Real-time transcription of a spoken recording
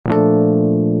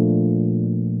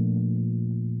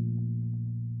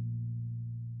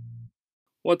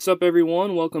What's up,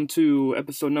 everyone? Welcome to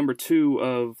episode number 2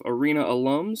 of Arena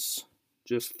Alums.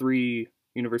 Just 3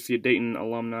 University of Dayton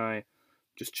alumni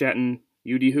just chatting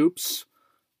UD hoops.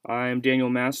 I'm Daniel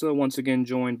Massa, once again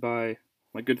joined by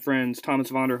my good friends Thomas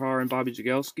Vonderhaar and Bobby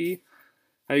Jagelski.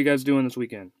 How you guys doing this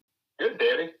weekend? Good,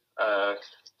 Danny.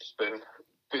 Just been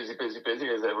busy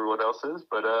as everyone else is,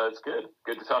 but it's good.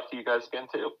 Good to talk to you guys again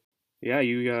too. Yeah,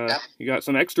 you got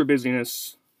some extra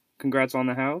busyness. Congrats on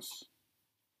the house.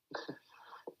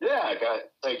 Yeah,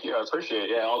 thank you. I appreciate it.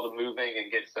 Yeah, all the moving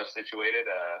and getting stuff situated.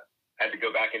 Had to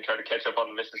go back and try to catch up on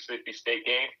the Mississippi State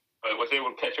game, but was able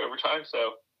to catch overtime,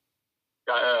 so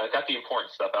got the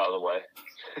important stuff out of the way.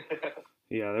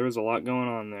 Yeah, there was a lot going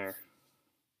on there.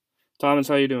 Thomas,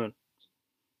 how you doing?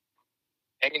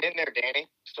 Hanging in there, Danny.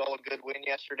 Saw a good win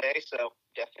yesterday, so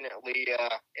definitely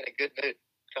in a good mood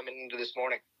coming into this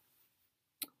morning.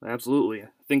 Absolutely. I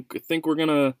think we're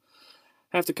gonna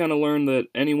have to kind of learn that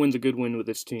any win's a good win with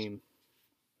this team,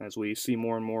 as we see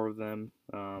more and more of them.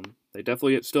 They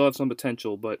definitely still have some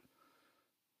potential, but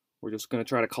we're just gonna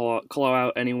try to claw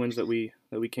out any wins that we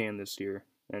can this year,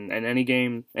 and any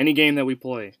game that we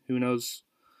play. Who knows,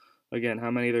 again,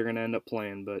 how many they're gonna end up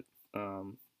playing, but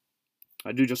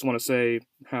I do just want to say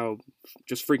how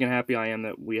just freaking happy I am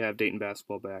that we have Dayton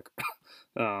basketball back.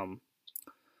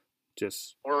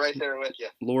 Just we're right there with you.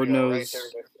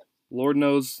 Lord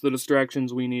knows the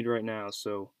distractions we need right now.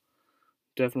 So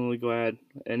definitely glad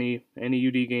any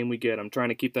UD game we get. I'm trying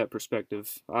to keep that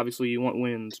perspective. Obviously, you want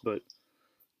wins, but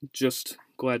just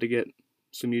glad to get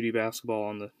some UD basketball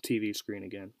on the TV screen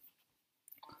again.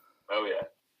 Oh yeah.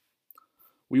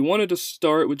 We wanted to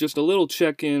start with just a little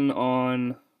check-in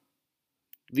on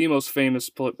the most famous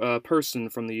person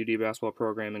from the UD basketball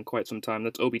program in quite some time.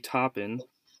 That's Obi Toppin.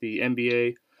 The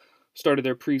NBA started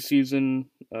their preseason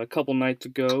a couple nights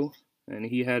ago, and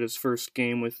he had his first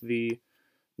game with the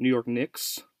New York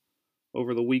Knicks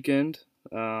over the weekend.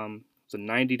 It's a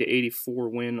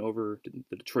 90-84 win over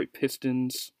the Detroit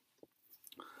Pistons.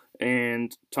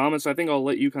 And Thomas, I think I'll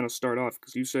let you kind of start off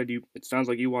because you said it sounds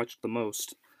like you watched the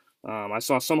most. I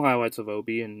saw some highlights of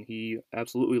Obi, and he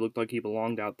absolutely looked like he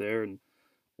belonged out there,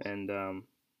 and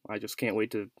I just can't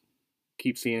wait to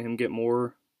keep seeing him get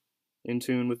more in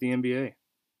tune with the NBA.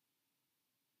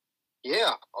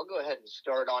 Yeah, I'll go ahead and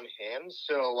start on him.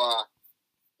 So,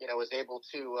 was able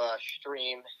to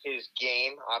stream his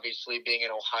game. Obviously, being in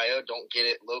Ohio, don't get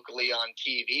it locally on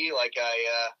TV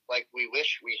like we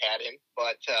wish we had him.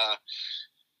 But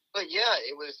yeah,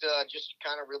 it was just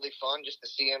kind of really fun just to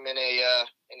see him in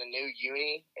a new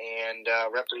uni and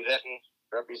representing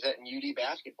UD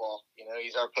basketball.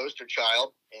 He's our poster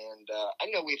child, and I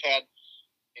know we've had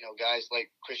guys like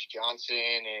Chris Johnson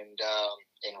and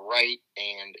Wright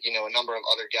and a number of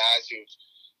other guys who've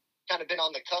kind of been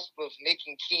on the cusp of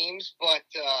making teams, but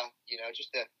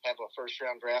just to have a first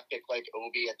round draft pick like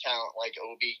Obi, a talent like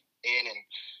Obi in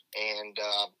and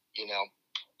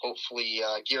hopefully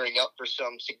gearing up for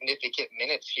some significant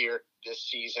minutes here this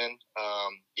season.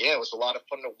 It was a lot of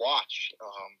fun to watch.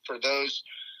 For those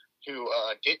who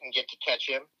didn't get to catch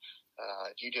him,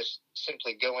 if you just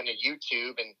simply go into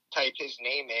YouTube and type his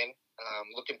name in,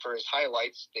 looking for his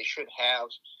highlights, they should have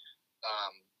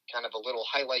kind of a little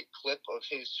highlight clip of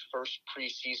his first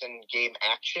preseason game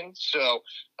action. So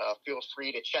feel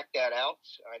free to check that out.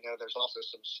 I know there's also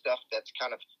some stuff that's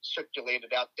kind of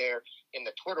circulated out there in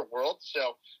the Twitter world.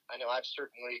 So I know I've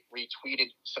certainly retweeted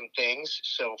some things.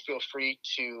 So feel free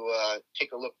to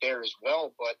take a look there as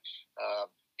well. But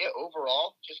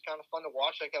overall, just kind of fun to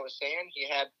watch. Like I was saying, he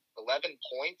had 11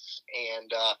 points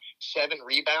and 7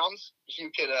 rebounds.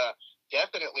 You could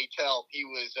definitely tell he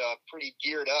was pretty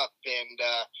geared up, and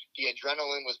the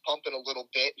adrenaline was pumping a little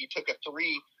bit. He took a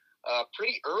 3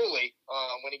 pretty early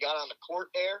when he got on the court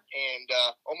there and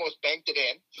almost banked it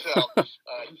in. So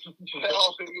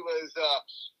he was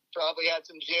probably had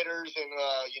some jitters and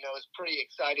was pretty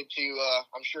excited to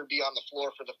I'm sure be on the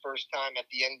floor for the first time at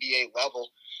the NBA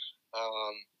level.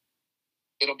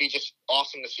 It'll be just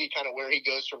awesome to see kind of where he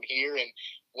goes from here and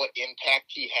what impact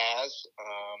he has.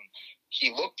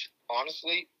 He looked,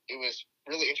 honestly, it was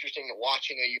really interesting to watch.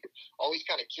 You're always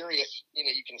kind of curious.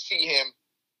 You can see him,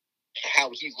 how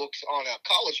he looks on a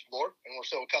college floor, and we're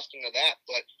so accustomed to that.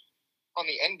 But on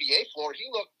the NBA floor, he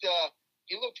looked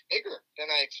bigger than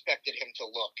I expected him to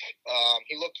look.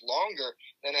 He looked longer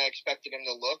than I expected him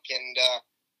to look, and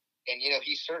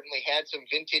he certainly had some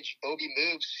vintage Obi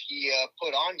moves he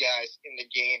put on guys in the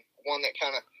game. One that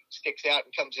kind of sticks out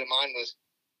and comes to mind was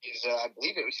I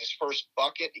believe it was his first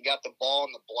bucket. He got the ball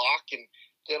in the block and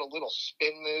did a little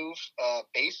spin move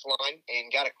baseline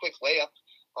and got a quick layup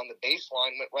on the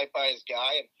baseline, went right by his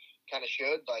guy and kind of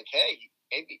showed like, hey,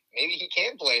 maybe he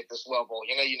can play at this level.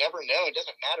 You know, you never know. It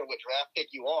doesn't matter what draft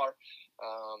pick you are.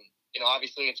 You know,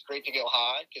 obviously it's great to go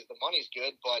high because the money's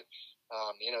good, but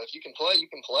you know, if you can play, you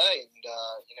can play, and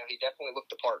you know, he definitely looked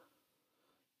the part.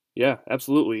 Yeah,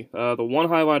 absolutely. The one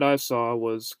highlight I saw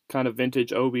was kind of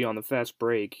vintage Obi on the fast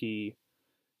break. He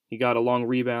got a long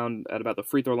rebound at about the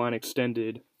free throw line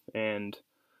extended and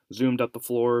zoomed up the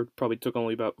floor. Probably took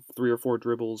only about 3 or 4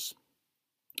 dribbles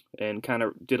and kind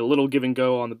of did a little give and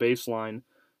go on the baseline.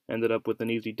 Ended up with an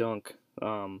easy dunk.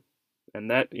 And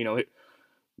that, you know,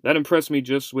 that impressed me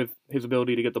just with his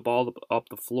ability to get the ball up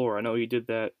the floor. I know he did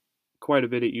that quite a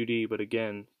bit at UD, but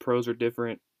again, pros are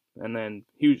different. And then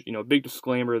huge, you know, big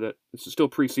disclaimer that this is still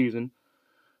preseason,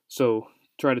 so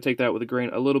try to take that with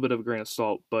a little bit of a grain of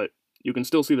salt. But you can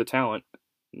still see the talent,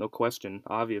 no question,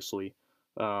 obviously.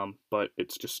 But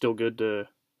it's just still good to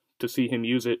see him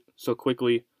use it so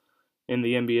quickly in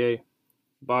the NBA.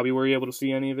 Bobby, were you able to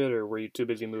see any of it, or were you too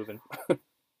busy moving?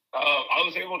 I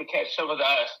was able to catch some of the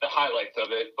highlights of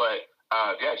it, but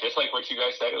yeah, just like what you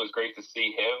guys said, it was great to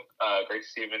see him. Great to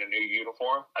see him in a new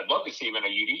uniform. I'd love to see him in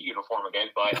a UD uniform again,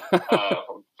 but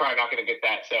probably not going to get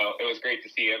that. So it was great to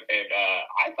see him, and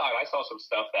I thought I saw some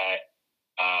stuff that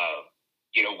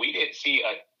you know, we didn't see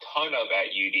a ton of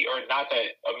at UD, or not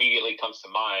that immediately comes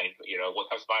to mind. You know, what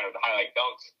comes to mind are the highlight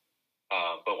dunks.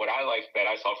 But what I liked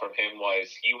that I saw from him was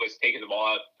he was taking the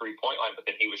ball out 3-point line, but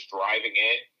then he was driving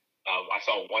in. I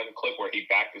saw one clip where he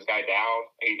backed his guy down.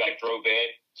 He drove in,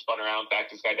 spun around,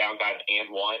 backed his guy down, got an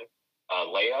and one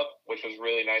layup, which was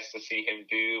really nice to see him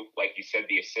do. Like you said,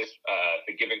 the assist,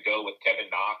 the give and go with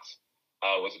Kevin Knox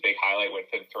was a big highlight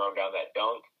with him throwing down that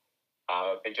dunk.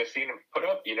 And just seeing him put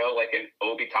up, you know, like an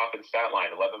Obi Toppin stat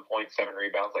line, 11 points, 7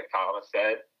 rebounds, like Thomas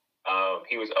said.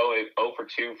 He was 0 for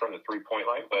 2 from the 3-point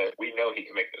line, but we know he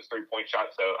can make those 3-point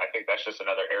shots. So I think that's just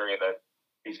another area that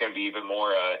he's going to be even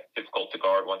more difficult to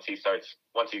guard once he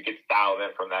gets dialed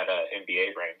in from that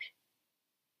NBA range.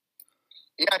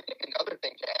 Yeah, I think another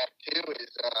thing to add too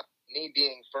is me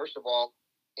being, first of all,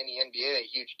 in the NBA, a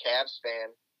huge Cavs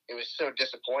fan. It was so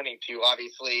disappointing to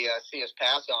obviously see us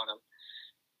pass on him.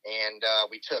 And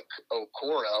we took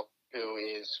Okoro, who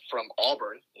is from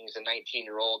Auburn. He's a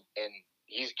 19-year-old, and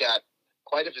he's got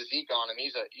quite a physique on him.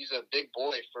 He's a big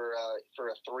boy for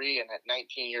a 3 and at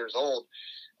 19 years old.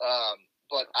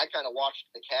 But I kind of watched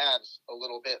the Cavs a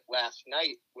little bit last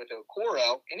night with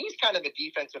Okoro, and he's kind of a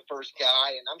defensive first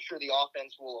guy, and I'm sure the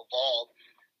offense will evolve.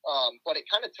 But it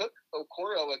kind of took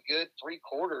Okoro a good 3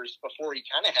 quarters before he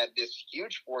kind of had this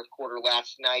huge fourth quarter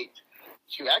last night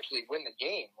to actually win the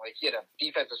game. Like, he had a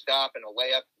defensive stop and a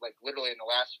layup, like literally in the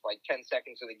last 10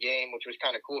 seconds of the game, which was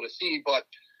kind of cool to see. But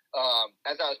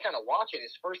as I was kind of watching,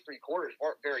 his first 3 quarters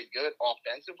weren't very good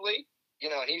offensively. You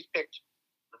know, and he's picked,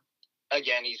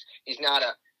 again, he's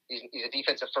a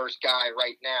defensive first guy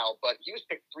right now, but he was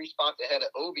picked 3 spots ahead of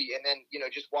Obi. And then, you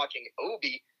know, just watching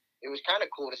Obi, it was kind of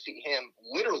cool to see him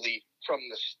literally from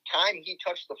the time he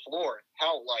touched the floor,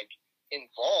 how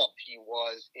involved he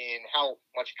was in how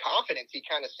much confidence he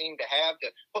kind of seemed to have to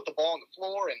put the ball on the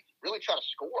floor and really try to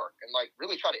score and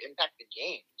really try to impact the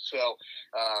game. So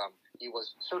he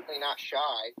was certainly not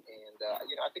shy, and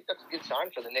you know, I think that's a good sign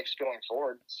for the Knicks going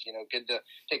forward. It's, you know, good to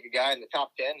take a guy in the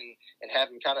top 10 and have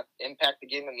him kind of impact the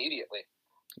game immediately.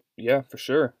 Yeah, for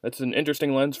sure. That's an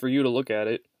interesting lens for you to look at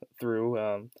it through.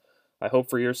 I hope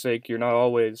for your sake you're not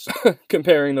always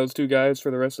comparing those 2 guys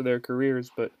for the rest of their careers,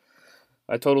 but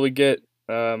I totally get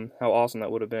how awesome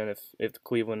that would have been if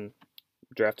Cleveland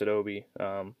drafted Obi.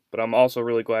 But I'm also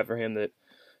really glad for him that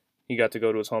he got to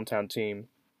go to his hometown team.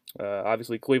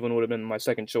 Obviously, Cleveland would have been my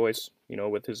second choice, you know,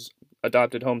 with his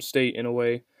adopted home state in a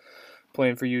way,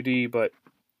 playing for UD. But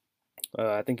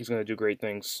I think he's going to do great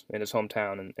things in his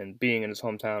hometown, and being in his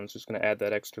hometown is just going to add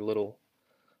that extra little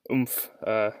oomph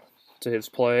to his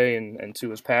play and to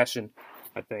his passion,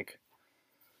 I think.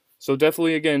 So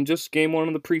definitely, again, just game 1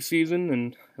 of the preseason,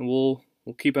 and we'll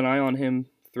keep an eye on him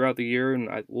throughout the year, and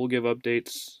we'll give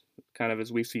updates kind of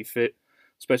as we see fit,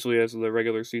 especially as the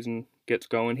regular season gets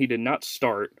going. He did not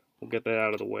start. We'll get that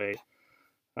out of the way.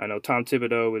 I know Tom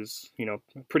Thibodeau is, you know,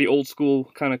 a pretty old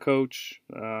school kind of coach.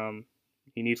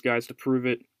 He needs guys to prove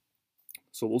it.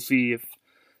 So we'll see if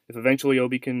eventually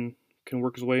Obi can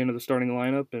work his way into the starting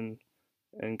lineup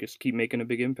and just keep making a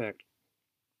big impact.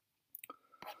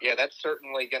 Yeah, that's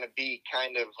certainly going to be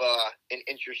kind of an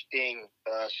interesting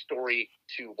story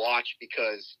to watch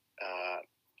because,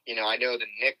 you know, I know the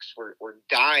Knicks were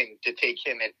dying to take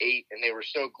him at 8, and they were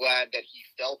so glad that he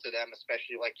fell to them,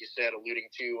 especially, like you said, alluding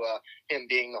to him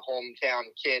being the hometown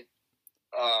kid.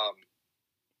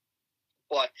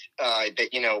 But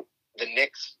that, you know, the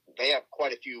Knicks, they have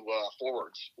quite a few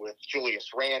forwards with Julius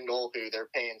Randle, who they're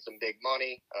paying some big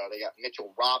money. They got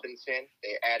Mitchell Robinson.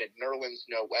 They added Nerlens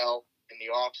Noel in the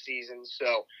offseason.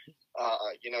 So,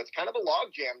 it's kind of a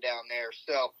logjam down there.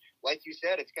 So, like you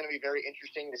said, it's going to be very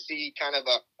interesting to see kind of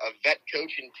a vet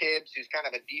coach in Tibbs, who's kind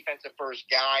of a defensive first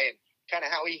guy, and kind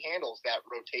of how he handles that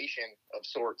rotation of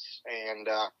sorts. And,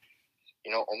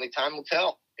 only time will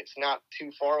tell. It's not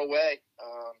too far away.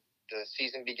 The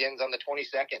season begins on the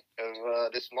 22nd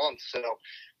of this month, so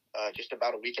just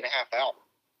about a week and a half out.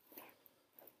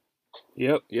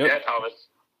 Yep. Yeah, Thomas.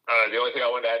 The only thing I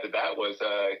wanted to add to that was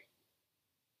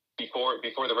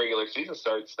before the regular season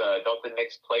starts, don't the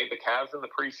Knicks play the Cavs in the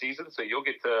preseason? So you'll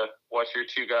get to watch your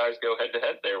two guys go head to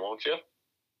head there, won't you?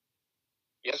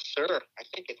 Yes, sir. I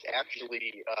think it's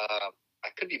actually, I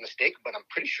could be mistaken, but I'm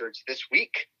pretty sure it's this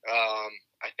week.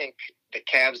 I think the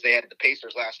Cavs, they had the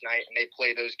Pacers last night, and they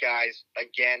play those guys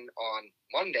again on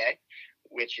Monday,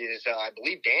 which is, I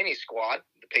believe, Danny's squad,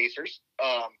 the Pacers.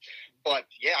 But,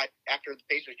 yeah, after the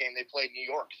Pacers game, they played New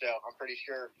York, so I'm pretty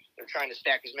sure they're trying to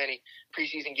stack as many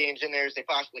preseason games in there as they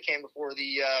possibly can before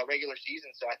the regular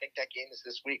season. So I think that game is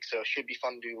this week, so it should be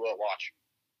fun to watch.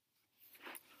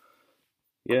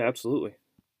 Yeah, absolutely.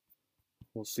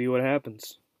 We'll see what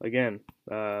happens. Again,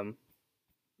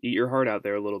 eat your heart out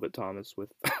there a little bit, Thomas,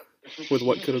 with with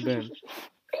what could have been.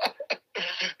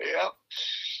 Yeah.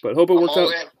 But hope it works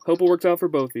out. Hope it works out for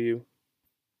both of you.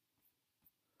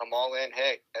 I'm all in.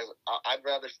 Hey, I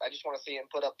just want to see him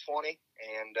put up 20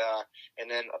 and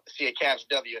then see a Cavs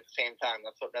W at the same time.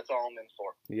 That's all I'm in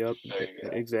for. Yep,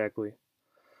 exactly.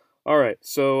 All right,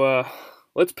 so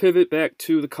let's pivot back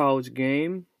to the college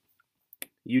game.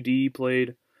 UD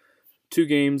played 2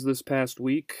 games this past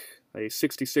week, a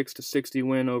 66-60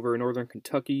 win over Northern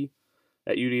Kentucky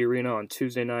at UD Arena on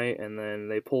Tuesday night, and then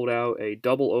they pulled out a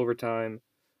double overtime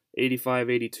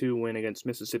 85-82 win against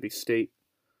Mississippi State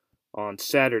on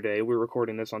Saturday. We're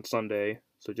recording this on Sunday,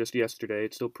 so just yesterday.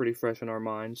 It's still pretty fresh in our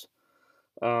minds.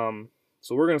 So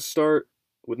we're going to start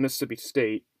with Mississippi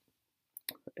State,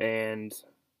 and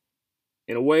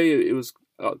in a way, it was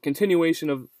a continuation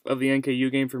of the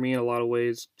NKU game for me in a lot of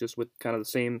ways, just with kind of the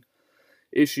same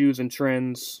issues and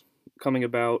trends coming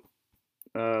about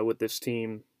with this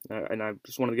team, and I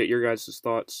just wanted to get your guys'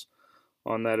 thoughts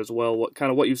on that as well.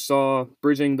 What you saw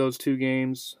bridging those 2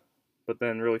 games, but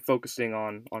then really focusing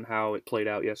on how it played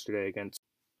out yesterday against.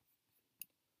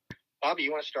 Bobby,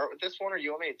 you want to start with this one, or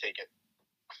you want me to take it?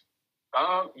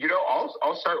 I'll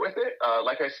start with it.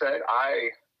 Like I said, I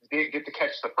didn't get to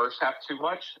catch the first half too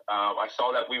much. I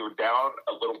saw that we were down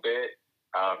a little bit,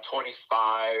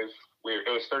 25.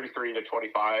 It was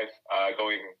 33-25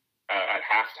 going at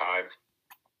halftime.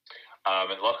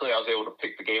 And luckily I was able to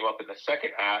pick the game up in the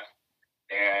second half.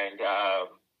 And,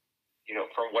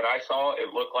 from what I saw,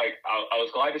 it looked like I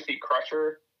was glad to see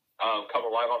Crusher come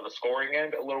alive on the scoring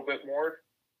end a little bit more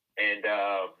and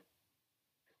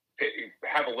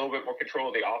have a little bit more control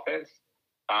of the offense.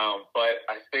 But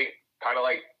I think, kind of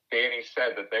like Danny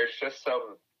said, that there's just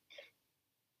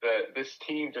this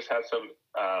team just has some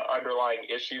underlying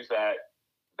issues that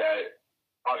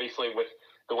obviously with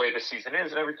the way the season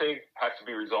is and everything has to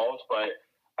be resolved. But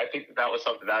I think that was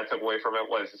something that I took away from it,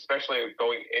 was especially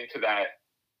going into that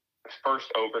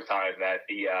first overtime, that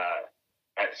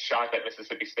that shot that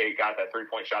Mississippi State got, that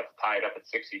 3-point shot to tie it up at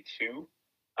 62.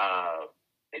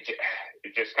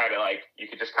 It just kind of like, you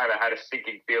could just kind of had a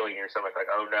sinking feeling in your stomach, like,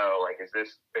 oh no, like, is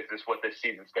this what this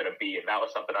season's going to be? And that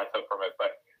was something I took from it.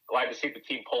 But glad to see the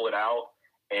team pull it out.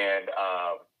 And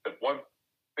the one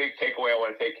big takeaway I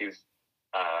want to take is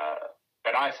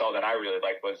that I saw that I really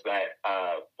liked was that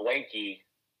Blanky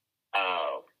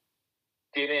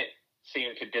didn't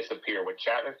seem to disappear. When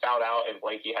Chapman fouled out and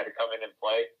Blanky had to come in and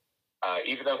play,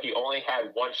 even though he only had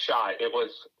one shot, it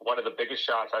was one of the biggest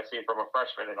shots I've seen from a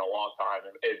freshman in a long time,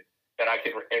 and that I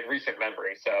can in recent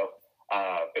memory. So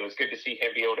it was good to see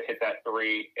him be able to hit that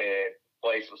 3 and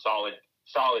play some solid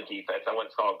defense. I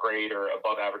wouldn't call it great or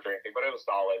above average or anything, but it was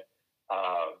solid.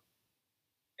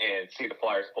 And see the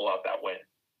Flyers pull out that win.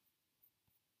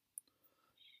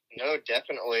 No,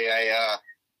 definitely. I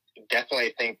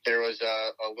definitely think there was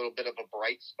a little bit of a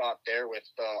bright spot there with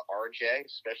RJ,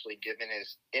 especially given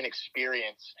his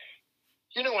inexperience.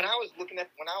 When I was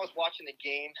watching the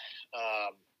game,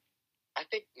 I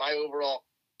think my overall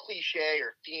cliche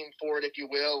or theme for it, if you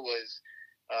will, was,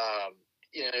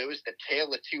 it was the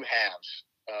tale of 2 halves.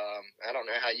 I don't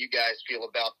know how you guys feel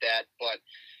about that, but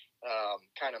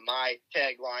kind of my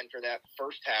tagline for that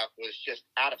first half was just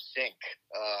out of sync.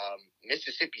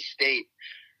 Mississippi State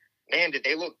man, did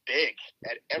they look big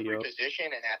at every Yep.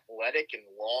 position and athletic and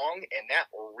long, and that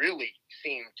really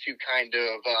seemed to kind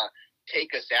of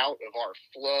take us out of our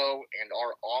flow and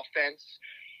our offense.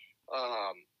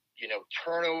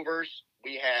 Turnovers,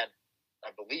 we had, I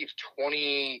believe,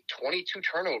 22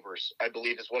 turnovers, I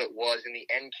believe is what it was in the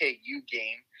NKU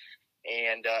game.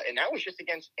 And that was just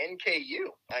against NKU.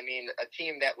 I mean, a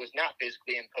team that was not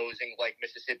physically imposing like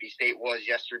Mississippi State was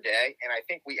yesterday. And I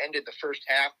think we ended the first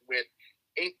half with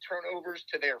 8 turnovers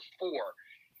to their 4.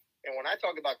 And when I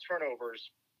talk about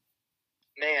turnovers,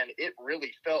 man, it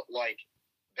really felt like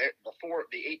before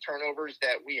the 8 turnovers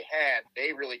that we had,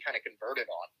 they really kind of converted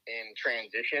on in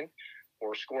transition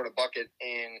or scored a bucket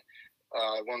in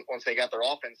once they got their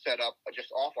offense set up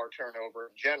just off our turnover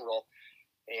in general.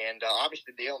 And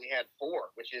obviously they only had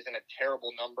 4, which isn't a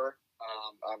terrible number.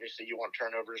 Obviously you want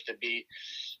turnovers to be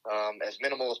as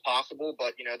minimal as possible,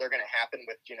 but, they're going to happen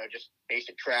with, just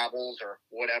basic travels or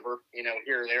whatever,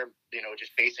 here or there,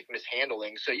 just basic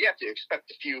mishandling. So you have to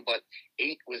expect a few, but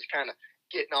 8 was kind of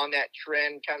getting on that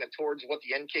trend kind of towards what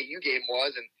the NKU game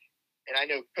was. And I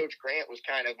know Coach Grant was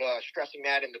kind of stressing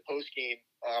that in the post-game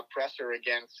presser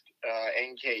against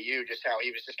NKU, just how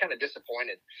he was just kind of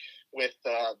disappointed with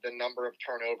the number of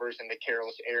turnovers and the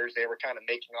careless errors they were kind of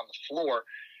making on the floor.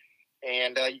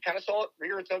 And you kind of saw it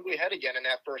rear its ugly head again in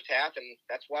that first half, and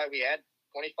that's why we had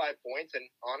 25 points. And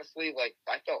honestly,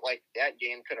 I felt like that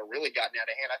game could have really gotten out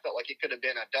of hand. I felt like it could have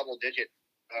been a double-digit,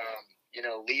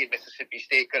 lead Mississippi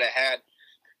State could have had.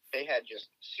 They had just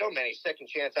so many second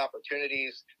chance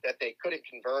opportunities that they couldn't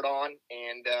convert on.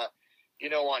 And,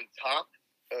 on top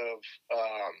of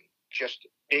just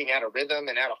being out of rhythm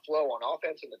and out of flow on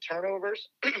offense and the turnovers,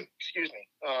 excuse me,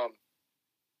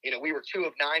 we were 2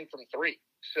 of 9 from 3.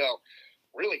 So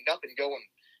really nothing going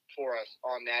for us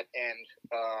on that end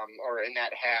or in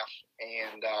that half.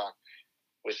 And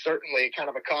was certainly kind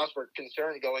of a cause for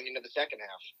concern going into the second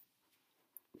half.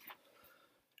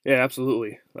 Yeah,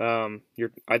 absolutely.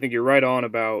 I think you're right on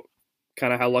about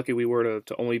kind of how lucky we were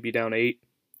to only be down 8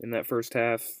 in that first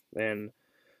half, and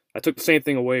I took the same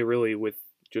thing away really with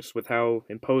how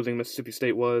imposing Mississippi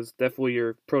State was. Definitely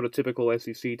your prototypical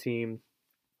SEC team.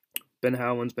 Ben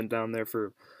Howland's been down there for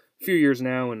a few years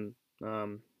now and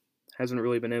hasn't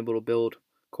really been able to build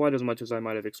quite as much as I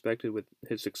might have expected with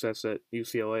his success at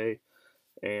UCLA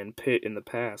and Pitt in the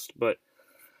past, but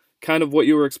kind of what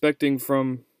you were expecting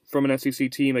from an SEC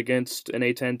team against an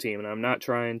A-10 team. And I'm not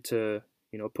trying to,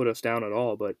 put us down at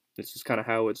all, but it's just kind of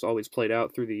how it's always played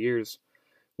out through the years.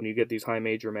 When you get these high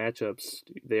major matchups,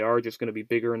 they are just going to be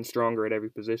bigger and stronger at every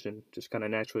position. Just kind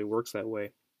of naturally works that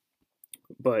way.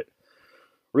 But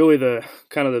really the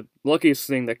luckiest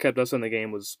thing that kept us in the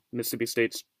game was Mississippi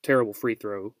State's terrible free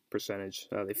throw percentage.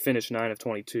 They finished 9 of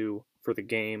 22 for the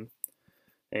game.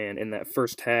 And in that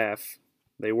first half,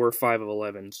 they were 5 of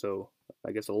 11. So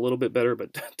I guess a little bit better,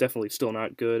 but definitely still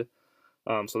not good.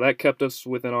 So that kept us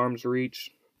within arm's reach.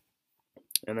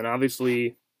 And then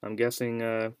obviously, I'm guessing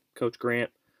Coach Grant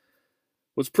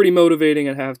was pretty motivating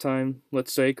at halftime,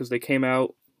 let's say, because they came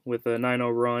out with a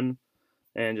 9-0 run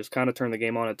and just kind of turned the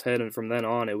game on its head. And from then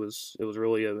on, it was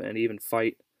really an even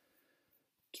fight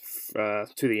to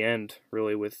the end,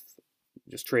 really, with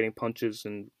just trading punches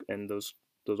and those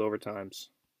overtimes.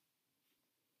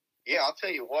 Yeah, I'll tell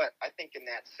you what, I think in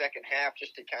that second half,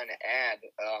 just to kind of add,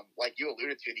 like you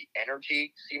alluded to, the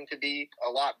energy seemed to be a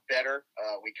lot better.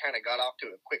 We kind of got off to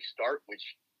a quick start, which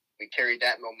we carried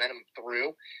that momentum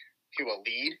through to a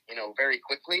lead, very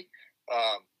quickly.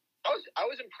 I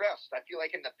was impressed. I feel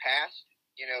like in the past,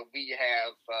 we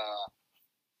have,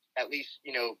 at least,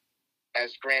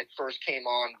 as Grant first came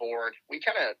on board, we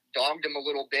kind of dogged him a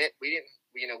little bit. We didn't.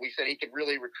 We said he could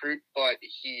really recruit, but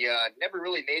he never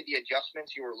really made the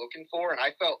adjustments you were looking for. And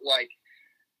I felt like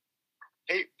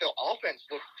the offense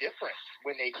looked different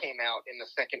when they came out in the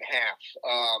second half.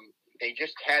 They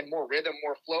just had more rhythm,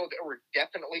 more flow. There were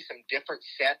definitely some different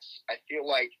sets. I feel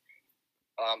like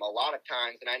a lot of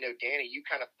times, and I know, Danny, you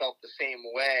kind of felt the same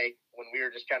way when we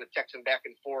were just kind of texting back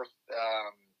and forth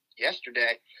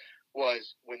yesterday,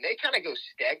 was when they kind of go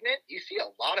stagnant, you see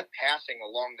a lot of passing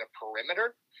along the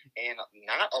perimeter and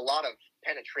not a lot of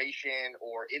penetration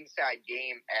or inside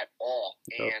game at all.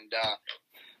 Oh. And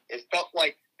it felt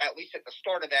like, at least at the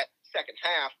start of that second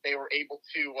half, they were able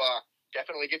to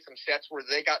definitely get some sets where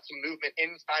they got some movement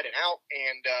inside and out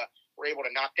and were able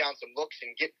to knock down some looks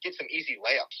and get some easy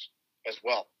layups as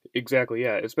well. Exactly,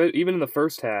 yeah. Even in the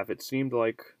first half, it seemed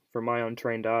like, for my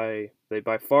untrained eye, they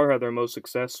by far had their most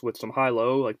success with some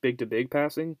high-low, like big-to-big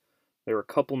passing. There were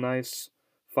a couple nice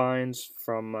finds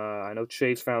from, I know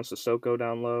Chase found Sissoko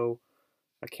down low.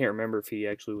 I can't remember if he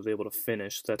actually was able to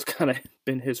finish. That's kind of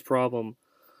been his problem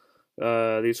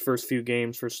these first few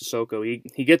games for Sissoko.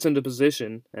 He gets into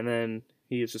position, and then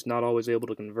he is just not always able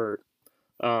to convert.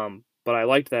 But I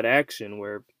liked that action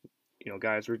where,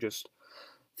 guys were just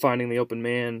finding the open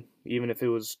man, even if it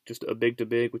was just a big to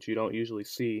big, which you don't usually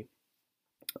see.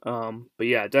 But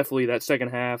yeah, definitely that second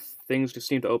half, things just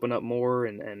seemed to open up more,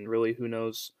 and really, who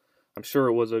knows? I'm sure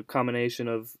it was a combination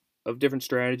of different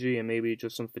strategy and maybe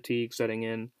just some fatigue setting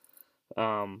in.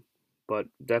 But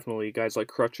definitely, guys like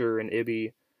Crutcher and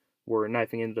Ibby were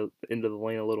knifing into the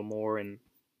lane a little more and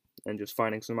just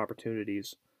finding some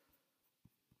opportunities.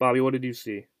 Bobby, what did you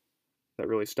see that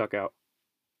really stuck out?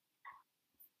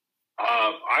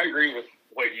 I agree with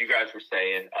what you guys were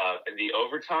saying. In the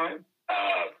overtime,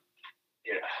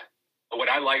 what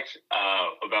I liked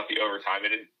about the overtime,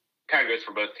 and it kind of goes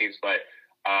for both teams, but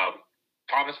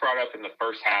Thomas brought up in the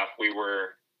first half, we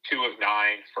were 2 of 9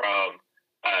 from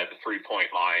the 3-point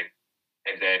line.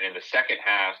 And then in the second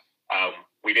half,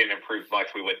 we didn't improve much.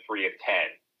 We went 3 of 10.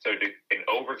 So in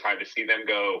overtime, to see them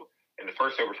go, in the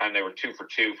first overtime, they were 2 for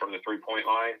 2 from the 3-point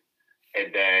line.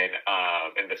 And then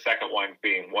in the second one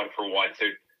being 1 for 1. So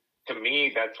to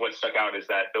me, that's what stuck out, is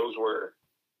that those were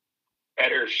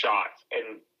better shots.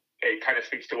 And it kind of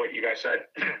speaks to what you guys said,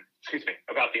 excuse me,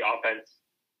 about the offense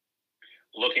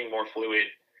looking more fluid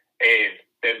and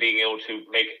then being able to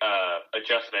make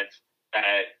adjustments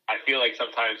that I feel like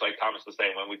sometimes, like Thomas was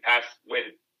saying, when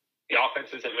the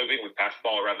offense isn't moving, we pass the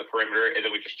ball around the perimeter and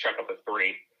then we just chuck up a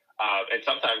 3. And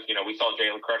sometimes, we saw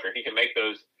Jalen Crutcher. He can make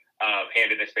those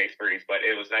hand in his face threes, but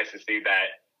it was nice to see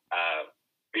that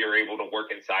we were able to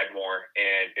work inside more.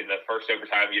 And in the first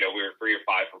overtime, we were 3 or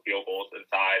 5 for field goals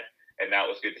inside, and that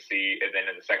was good to see. And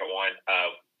then in the second one,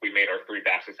 we made our 3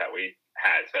 baskets that we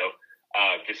had. So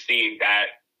just seeing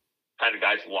that kind of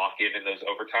guys lock in those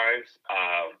overtimes,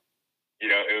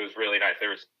 it was really nice.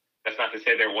 That's not to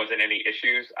say there wasn't any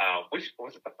issues. Which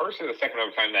was it, the first or the second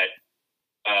overtime that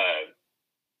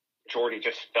Jordy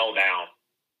just fell down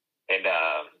and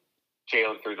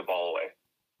Jalen threw the ball away?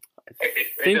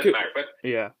 It doesn't matter. But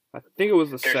yeah, I think it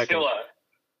was the second.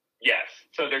 Yes.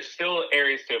 So there's still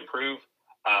areas to improve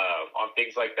on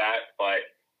things like that. But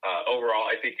overall,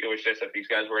 I think it was just that these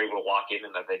guys were able to lock in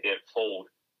and that they didn't fold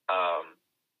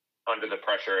under the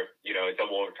pressure of, a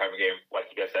double overtime game, like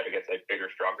you guys said, against a bigger,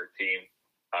 stronger team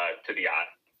to the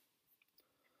eye.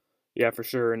 Yeah, for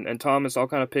sure. And Thomas, I'll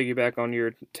kind of piggyback on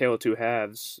your tale of two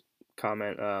halves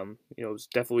comment. It was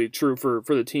definitely true for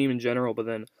the team in general, but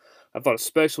then I thought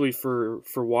especially for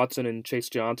Watson and Chase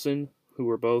Johnson, who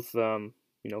were both,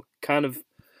 kind of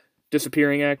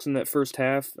disappearing acts in that first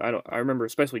half. I remember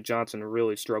especially Johnson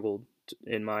really struggled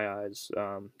in my eyes,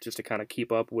 just to kind of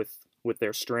keep up with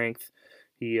their strength.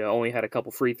 He only had a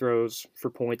couple free throws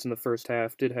for points in the first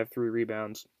half, did have 3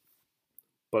 rebounds.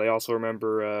 But I also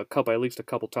remember at least a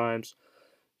couple times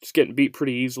just getting beat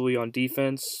pretty easily on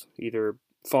defense, either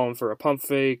falling for a pump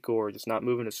fake or just not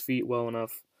moving his feet well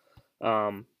enough.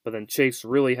 But then Chase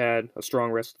really had a strong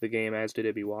rest of the game, as did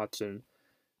Ibby Watson.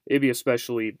 Ibby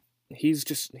especially, he's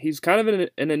kind of an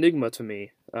enigma to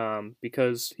me,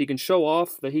 because he can show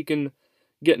off that he can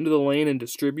get into the lane and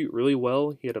distribute really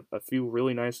well. He had a few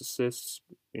really nice assists,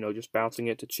 just bouncing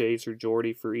it to Chase or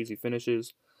Jordy for easy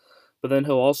finishes. But then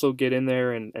he'll also get in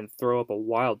there and throw up a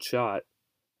wild shot.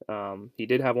 He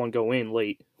did have one go in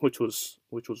late, which was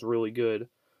really good.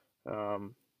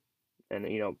 And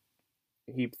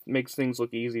he makes things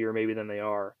look easier maybe than they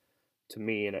are to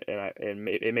me, and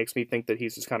it makes me think that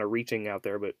he's just kind of reaching out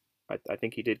there. But I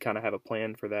think he did kind of have a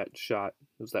plan for that shot.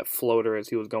 It was that floater as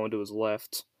he was going to his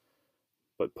left,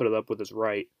 but put it up with his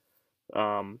right.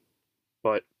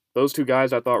 But those two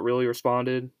guys I thought really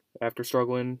responded after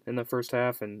struggling in the first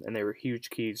half, and they were huge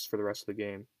keys for the rest of the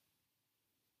game.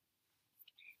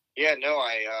 Yeah, no,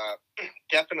 I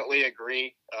definitely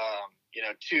agree.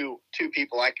 Two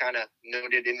people I kind of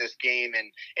noted in this game,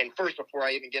 and first, before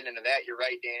I even get into that, you're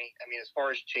right, Danny. I mean, as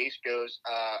far as Chase goes,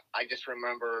 I just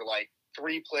remember like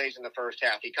 3 plays in the first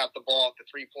half. He caught the ball at the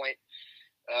 3-point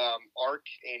arc,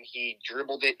 and he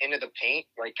dribbled it into the paint,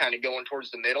 like kind of going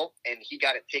towards the middle, and he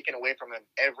got it taken away from him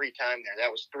every time there.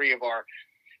 That was 3 of our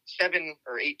 7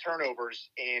 or 8 turnovers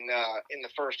in the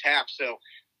first half. So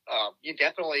you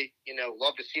definitely,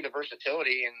 love to see the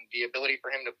versatility and the ability for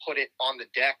him to put it on the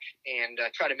deck and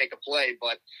try to make a play.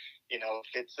 But,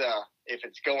 if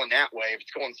it's going that way, if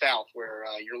it's going south where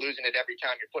you're losing it every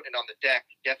time you're putting it on the deck,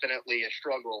 definitely a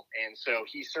struggle. And so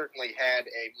he certainly had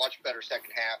a much better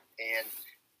second half. And,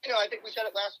 I think we said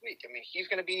it last week. I mean, he's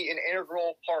going to be an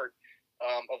integral part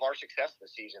of our success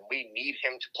this season. We need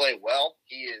him to play well.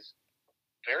 He is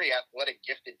very athletic,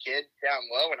 gifted kid down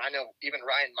low. And I know even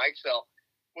Ryan Mikesell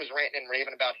was ranting and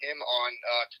raving about him on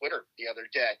Twitter the other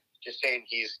day.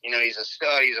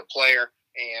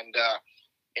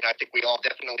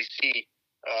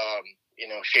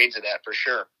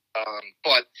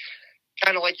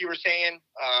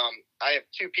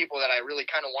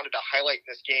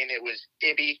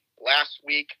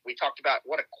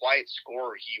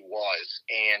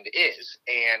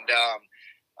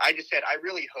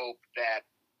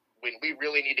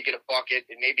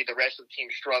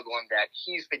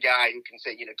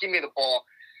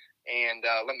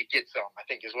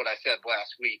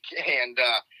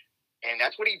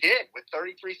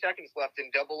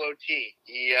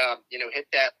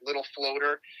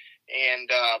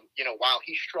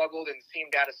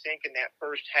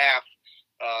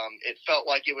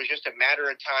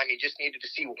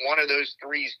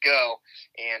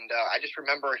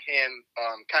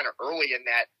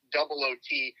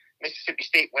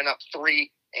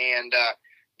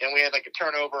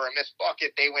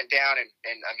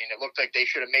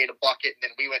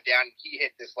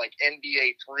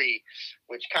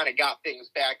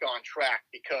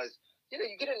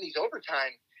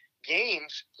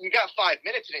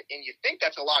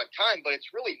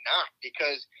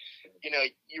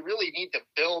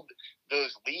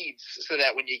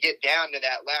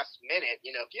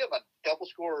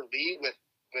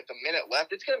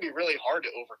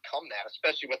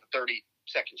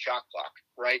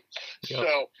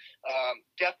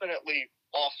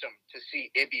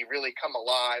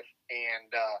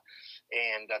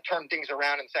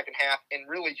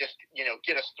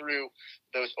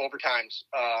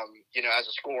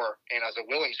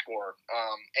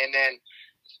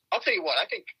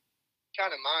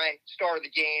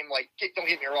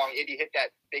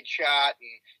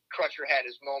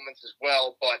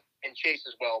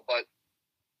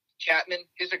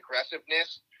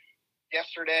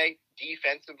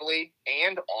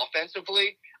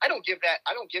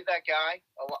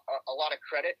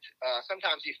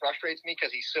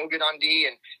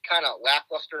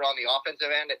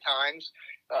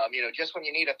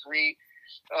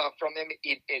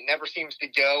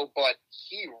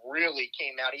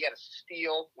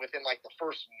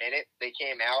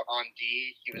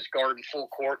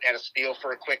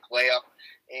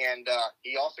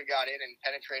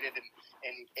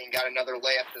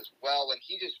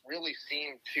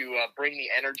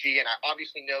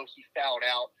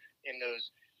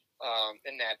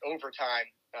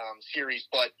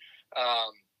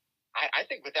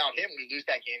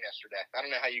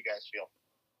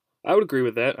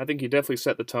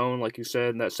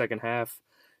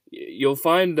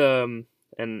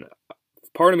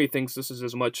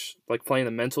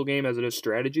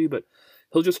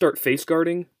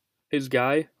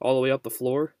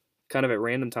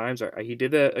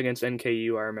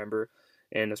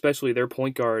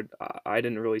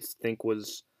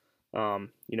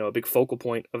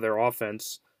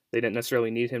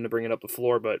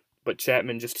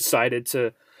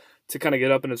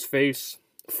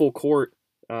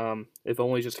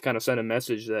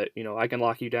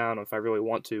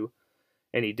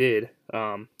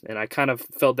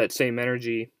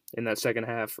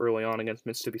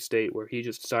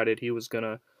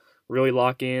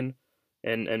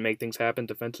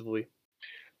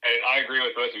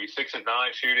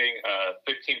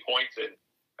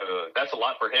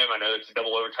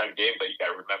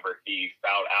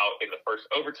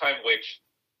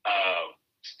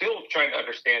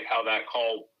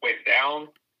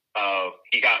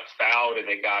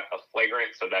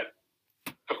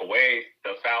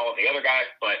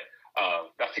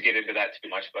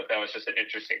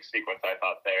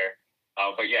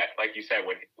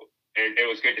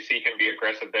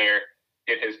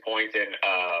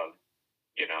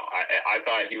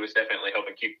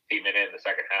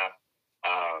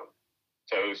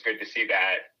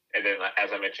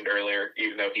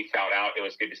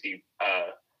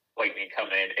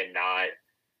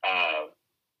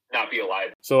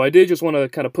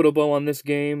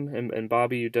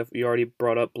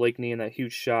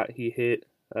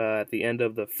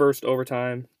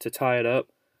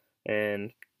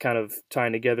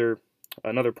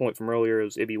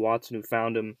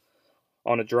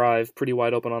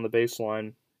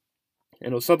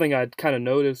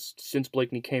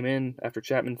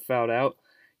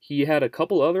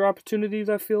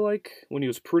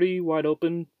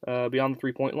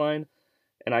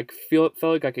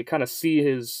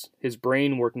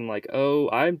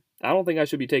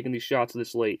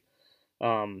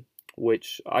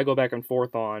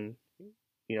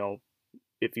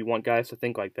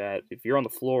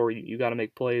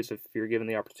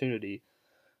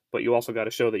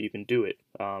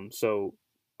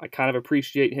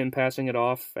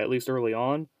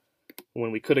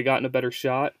 when we could have gotten a better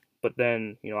shot. But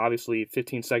then, obviously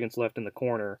 15 seconds left in the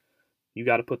corner. You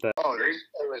got to put that. Oh,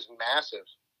 it was massive.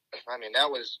 I mean, that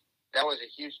was a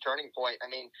huge turning point. I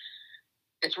mean,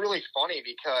 it's really funny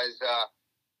because,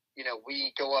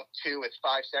 we go up 2 with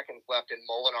 5 seconds left, and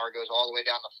Molinar goes all the way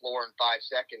down the floor in 5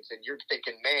 seconds, and you're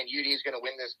thinking, man, UD's going to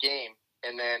win this game,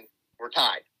 and then we're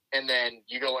tied. And then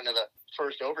you go into the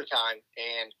first overtime,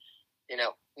 and,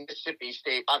 Mississippi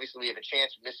State, obviously we have a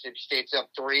chance. Mississippi State's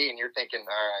up 3, and you're thinking, all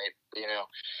right,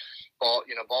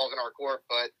 balls in our court,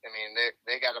 but, I mean,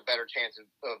 they got a better chance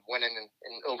of winning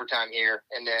in overtime here.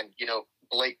 And then,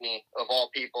 Blakeney, of all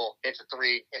people, hits a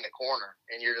 3 in the corner,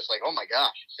 and you're just like, oh my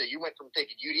gosh. So you went from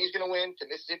thinking UD's going to win to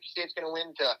Mississippi State's going to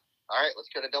win to, all right,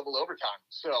 let's go to double overtime.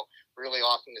 So really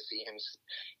awesome to see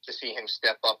him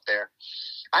step up there.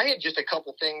 I had just a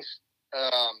couple things.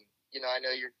 I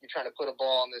know you're trying to put a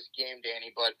ball on this game,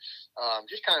 Danny, but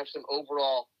just kind of some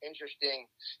overall interesting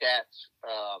stats.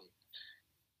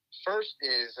 First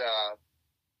is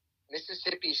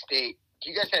Mississippi State. Do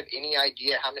you guys have any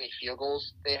idea how many field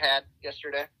goals they had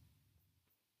yesterday?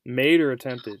 Made or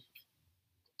attempted?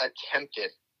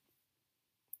 Attempted.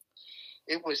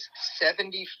 It was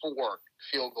 74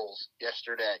 field goals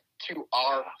yesterday to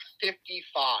our 55.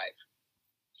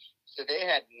 So they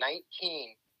had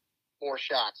 19 more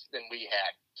shots than we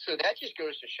had. So that just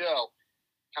goes to show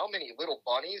how many little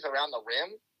bunnies around the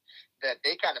rim that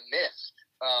they kind of missed,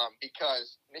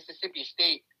 because Mississippi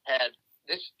State had,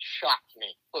 this shocked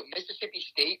me, but Mississippi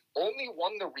State only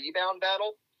won the rebound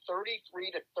battle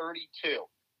 33 to 32.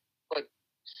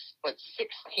 But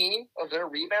 16 of their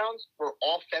rebounds were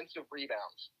offensive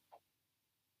rebounds.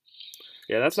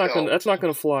 Yeah, that's not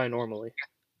gonna fly normally.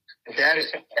 That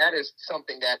is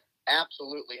something that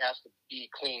absolutely has to be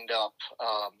cleaned up.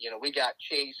 We got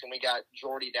Chase and we got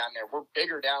Jordy down there. We're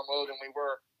bigger down low than we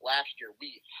were last year.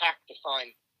 We have to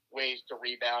find ways to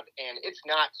rebound, and it's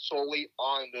not solely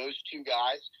on those two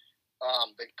guys.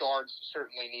 The guards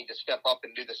certainly need to step up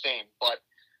and do the same. But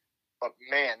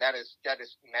man, that is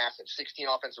massive. 16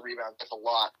 offensive rebounds, that's a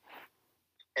lot.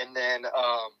 And then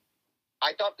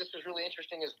I thought this was really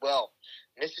interesting as well.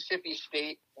 Mississippi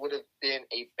State would have been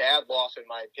a bad loss in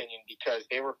my opinion because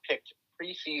they were picked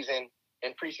preseason,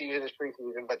 and preseason is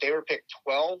preseason, but they were picked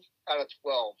 12 out of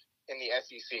 12 in the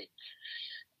SEC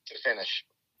to finish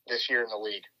this year in the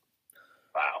league.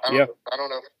 Wow. I don't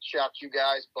know if it shocked you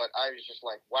guys, but I was just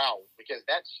like, wow, because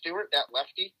that Stewart, that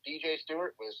lefty, DJ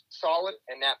Stewart, was solid,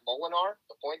 and that Molinar,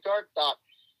 the point guard, thought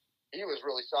he was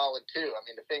really solid too. I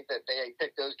mean, to think that they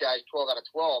picked those guys 12 out of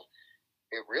 12,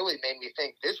 it really made me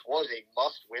think this was a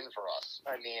must-win for us.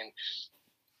 I mean,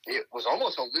 it was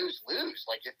almost a lose-lose.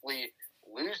 Like, if we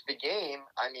lose the game,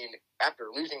 I mean, after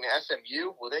losing to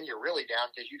SMU, well, then you're really down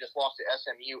because you just lost to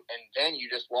SMU, and then you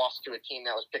just lost to a team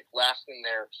that was picked last in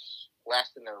their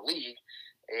league.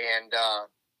 And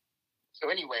so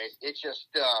anyways, it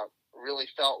just really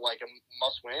felt like a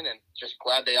must-win, and just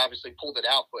glad they obviously pulled it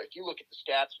out. But if you look at the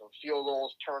stats from field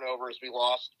goals, turnovers, we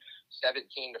lost 17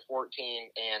 to 14,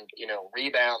 and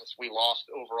rebounds we lost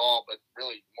overall, but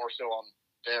really more so on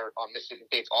Mississippi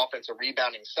State's offensive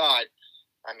rebounding side.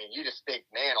 I mean, you just think,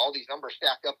 man, all these numbers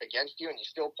stacked up against you, and you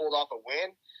still pulled off a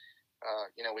win.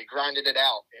 We grinded it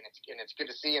out, and it's good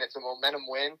to see, and it's a momentum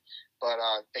win. But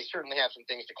they certainly have some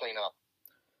things to clean up.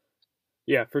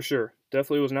 Yeah, for sure.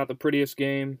 Definitely was not the prettiest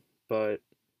game, but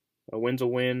a win's a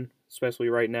win, especially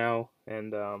right now.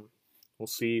 And we'll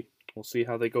see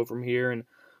how they go from here and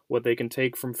what they can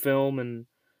take from film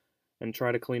and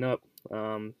try to clean up.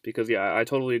 Because yeah, I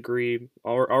totally agree.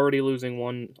 Already losing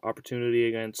one opportunity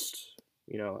against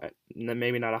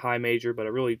maybe not a high major, but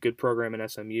a really good program in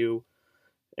SMU.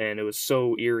 And it was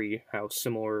so eerie how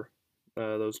similar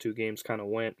those two games kind of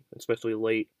went, especially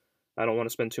late. I don't want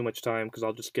to spend too much time because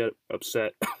I'll just get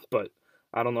upset. But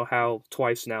I don't know how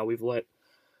twice now we've let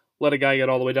a guy get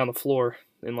all the way down the floor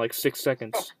in like 6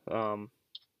 seconds.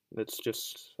 It's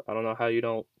just, I don't know how you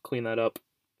don't clean that up.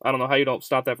 I don't know how you don't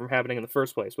stop that from happening in the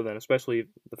first place. But then especially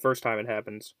the first time it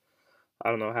happens, I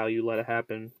don't know how you let it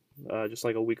happen just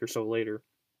like a week or so later.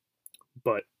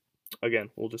 But again,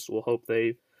 we'll hope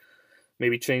they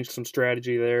maybe change some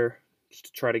strategy there just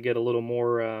to try to get a little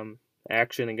more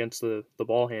action against the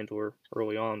ball handler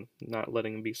early on, not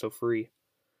letting him be so free.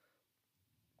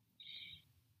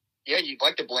 Yeah, you'd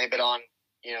like to blame it on,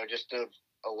 just a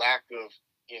lack of,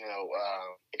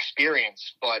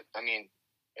 experience. But, I mean,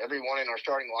 everyone in our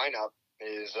starting lineup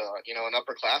is, an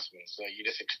upperclassman. So you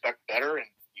just expect better, and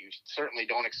you certainly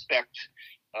don't expect,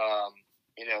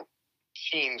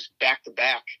 teams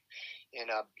back-to-back in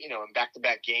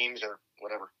back-to-back games or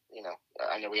whatever.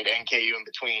 I know we had NKU in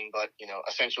between, but,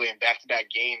 essentially in back-to-back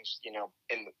games,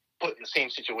 in put in the same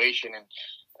situation, and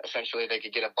essentially they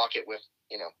could get a bucket with,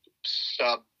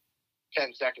 sub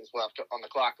 10 seconds left on the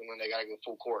clock, and then they got to go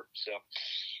full court. So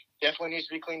definitely needs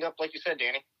to be cleaned up, like you said,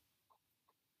 Danny.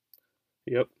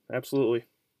 Yep, absolutely.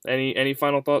 Any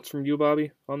final thoughts from you,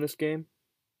 Bobby, on this game?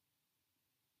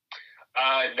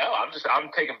 No, I'm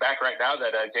taken back right now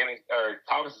that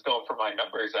Thomas is going for my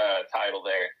numbers title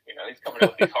there. He's coming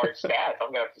up with these hard stats.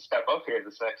 I'm gonna have to step up here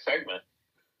this next segment.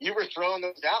 You were throwing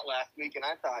those out last week, and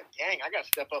I thought, dang, I got to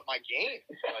step up my game.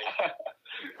 Like,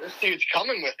 this dude's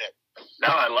coming with it. No,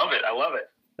 I love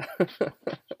it.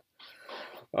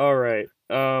 All right.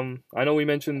 I know we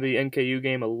mentioned the NKU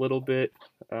game a little bit.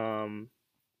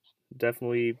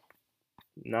 Definitely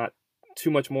not too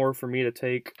much more for me to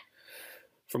take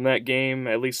from that game,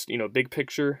 at least, big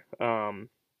picture.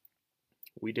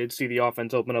 We did see the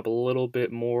offense open up a little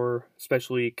bit more,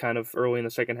 especially kind of early in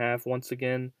the second half once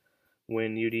again,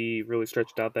 when UD really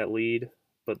stretched out that lead.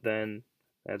 But then,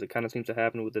 as it kind of seems to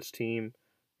happen with this team,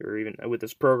 or even with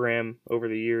this program over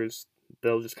the years,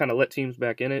 they'll just kind of let teams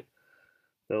back in it.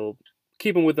 They'll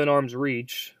keep them within arm's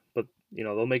reach, but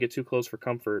they'll make it too close for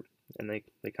comfort, and they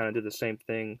kind of did the same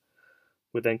thing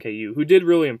with NKU, who did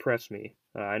really impress me.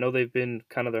 I know they've been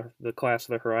kind of the class of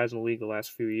the Horizon League the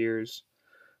last few years.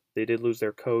 They did lose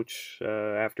their coach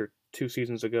after 2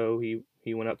 seasons ago.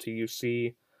 He went up to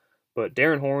UC. But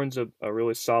Darren Horn's a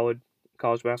really solid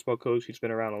college basketball coach. He's been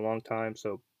around a long time,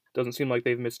 so it doesn't seem like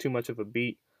they've missed too much of a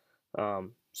beat.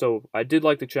 So I did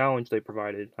like the challenge they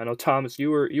provided. I know, Thomas,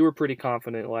 you were pretty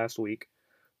confident last week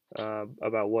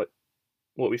about what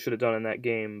we should have done in that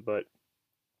game, but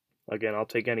again, I'll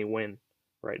take any win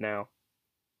right now.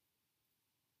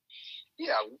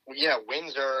 Yeah,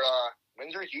 wins are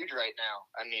huge right now.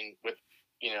 I mean, with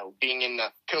being in the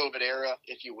COVID era,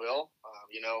 if you will,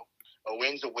 a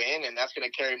win's a win, and that's going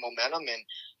to carry momentum.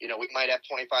 And we might have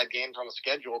 25 games on the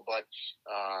schedule, but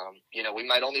we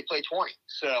might only play 20.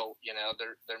 So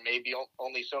there may be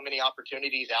only so many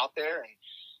opportunities out there,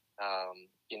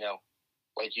 and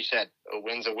like you said, a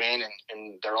win's a win,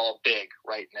 and they're all big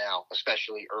right now,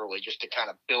 especially early, just to kind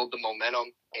of build the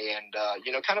momentum and,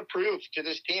 kind of prove to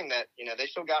this team that, they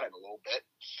still got it a little bit.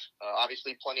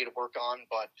 Obviously plenty to work on,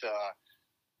 but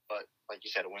like you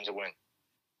said, a win's a win.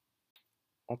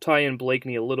 I'll tie in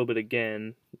Blakeney a little bit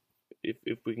again,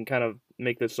 if we can kind of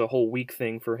make this a whole week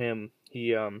thing for him. He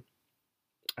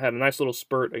had a nice little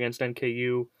spurt against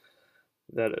NKU.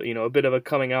 That a bit of a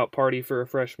coming out party for a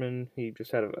freshman. He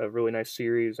just had a really nice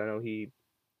series. I know he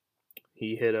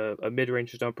hit a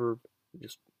mid-range jumper,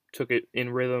 just took it in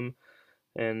rhythm,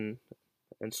 and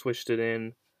swished it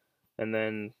in, and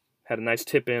then had a nice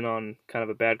tip in on kind of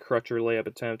a bad Crutcher layup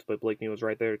attempt, but Blakeney was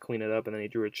right there to clean it up, and then he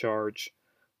drew a charge,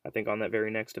 I think, on that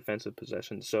very next defensive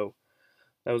possession. So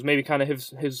that was maybe kind of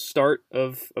his start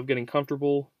of getting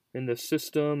comfortable in the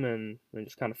system and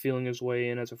just kind of feeling his way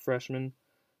in as a freshman.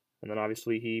 And then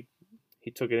obviously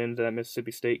he took it into that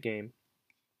Mississippi State game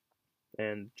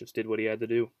and just did what he had to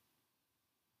do.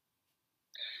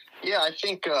 Yeah, I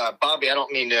think, Bobby, I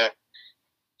don't mean to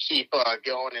keep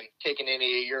going and taking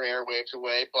any of your airwaves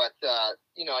away, but,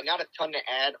 not a ton to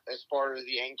add as far as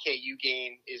the NKU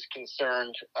game is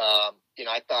concerned.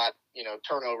 I thought,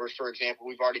 turnovers, for example,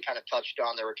 we've already kind of touched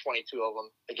on. There were 22 of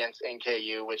them against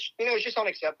NKU, which, is just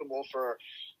unacceptable for,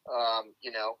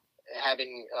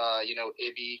 having,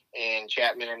 Ibby and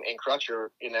Chapman and Crutcher,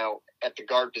 at the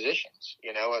guard positions.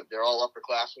 They're all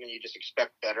upperclassmen. You just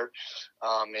expect better.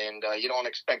 And you don't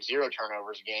expect 0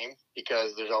 turnovers a game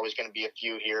because there's always going to be a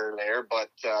few here or there. But,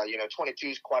 22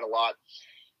 is quite a lot.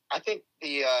 I think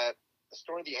the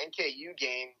story of the NKU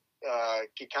game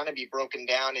could kind of be broken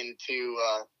down into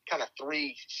kind of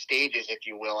 3 stages, if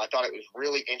you will. I thought it was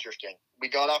really interesting. We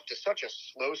got off to such a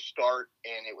slow start,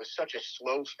 and it was such a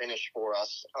slow finish for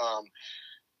us.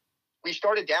 We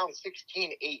started down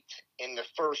 16-8 in the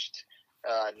first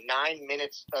 9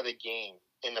 minutes of the game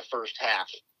in the first half.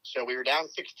 So we were down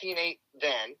 16-8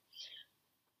 then,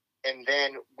 and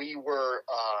then we were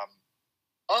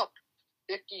up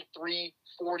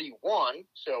 53-41,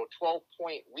 so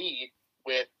 12-point lead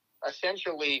with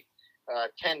essentially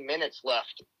 10 minutes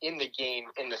left in the game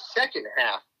in the second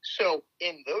half. So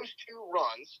in those 2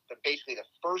 runs, basically the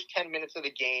first 10 minutes of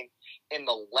the game and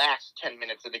the last 10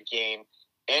 minutes of the game,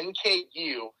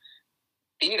 NKU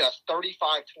beat us 35-21.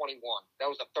 That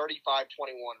was a 35-21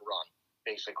 run,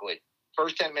 basically.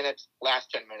 First 10 minutes,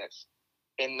 last 10 minutes.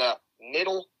 In the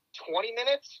middle 20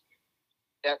 minutes,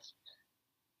 that's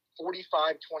 45-25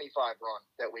 run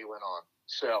that we went on.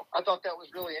 So I thought that was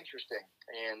really interesting,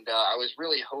 and I was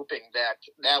really hoping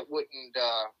that wouldn't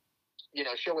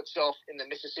show itself in the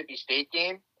Mississippi State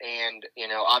game. And,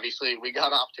 obviously we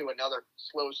got off to another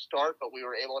slow start, but we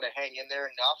were able to hang in there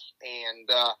enough.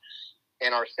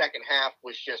 And our second half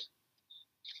was just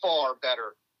far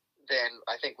better than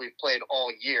I think we've played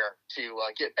all year to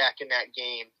get back in that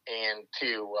game and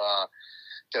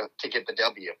to get the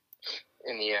W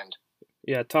in the end.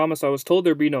 Yeah, Thomas, I was told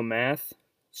there'd be no math,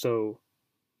 so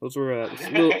those were a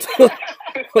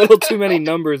little too many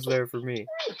numbers there for me.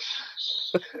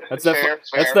 That's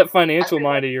that financial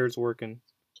mind of yours working.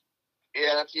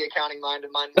 Yeah, that's the accounting mind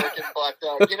of mine working. But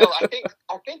I think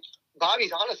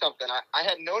Bobby's onto something. I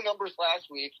had no numbers last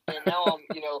week, and now I'm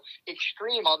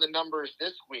extreme on the numbers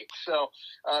this week. So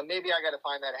maybe I got to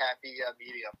find that happy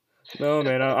medium. No,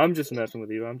 man, I'm just messing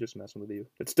with you.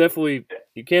 It's definitely,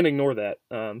 you can't ignore that.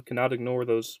 Cannot ignore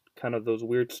those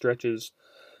weird stretches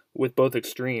with both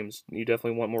extremes. You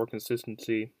definitely want more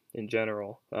consistency in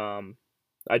general.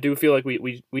 I do feel like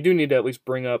we do need to at least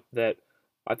bring up that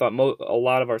I thought a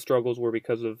lot of our struggles were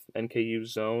because of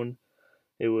NKU's zone.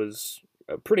 It was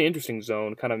a pretty interesting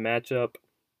zone kind of matchup,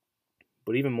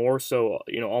 but even more so,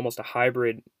 almost a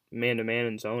hybrid man-to-man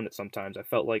in zone at sometimes. I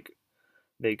felt like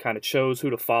they kind of chose who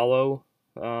to follow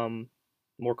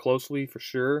more closely for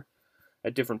sure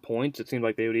at different points. It seemed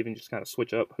like they would even just kind of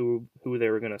switch up who they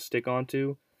were going to stick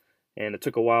onto, and it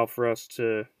took a while for us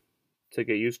to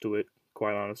get used to it,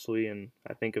 quite honestly. And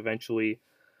I think eventually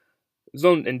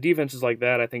zone and defenses like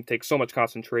that, I think, take so much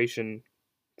concentration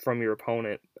from your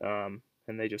opponent,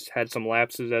 and they just had some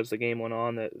lapses as the game went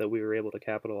on that we were able to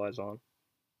capitalize on.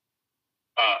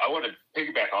 I want to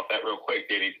piggyback off that real quick,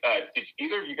 Danny. Did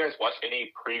either of you guys watch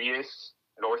any previous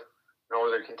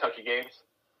Northern Kentucky games?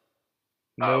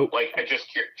 Nope. I'm just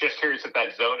curious if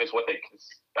that zone is what they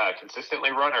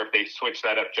consistently run, or if they switch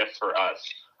that up just for us.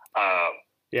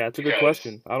 Yeah, it's a good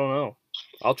question. I don't know.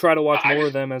 I'll try to watch more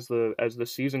of them as the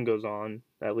season goes on,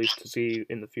 at least to see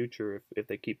in the future if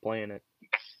they keep playing it.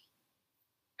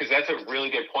 Because that's a really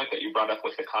good point that you brought up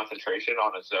with the concentration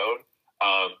on a zone.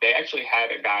 They actually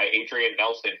had a guy, Adrian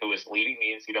Nelson, who was leading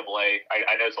the NCAA.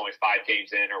 I know it's only 5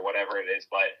 games in or whatever it is,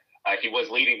 but he was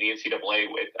leading the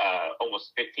NCAA with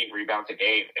almost 15 rebounds a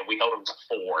game, and we held him to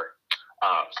 4.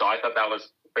 So I thought that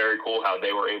was very cool how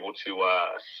they were able to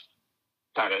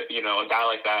kind of, a guy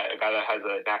like that, a guy that has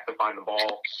a knack to find the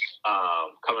ball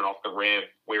coming off the rim,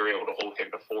 we were able to hold him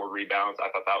to 4 rebounds.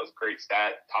 I thought that was a great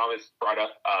stat. Thomas brought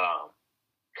up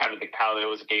kind of how it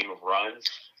was a game of runs.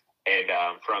 And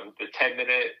from the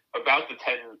 10-minute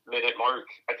mark,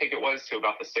 I think it was, to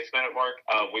about the 6-minute mark,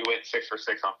 we went 6 for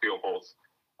 6 on field goals.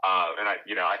 And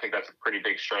I think that's a pretty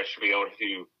big stretch to be able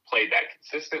to play that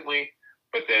consistently.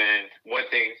 But then one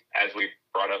thing, as we've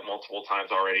brought up multiple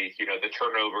times already, the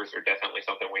turnovers are definitely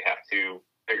something we have to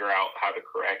figure out how to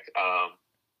correct.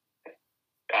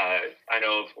 I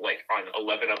know of on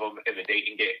 11 of them in the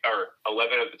Dayton game, or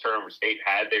 11 of the turnovers Dayton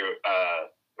had,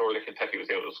 Northern Kentucky was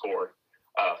able to score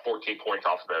 14 points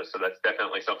off of those. So that's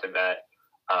definitely something that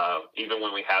even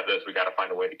when we have those, we got to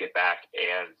find a way to get back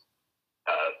and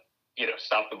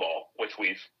stop the ball, which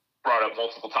we've brought up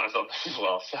multiple times on this as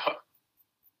well. So.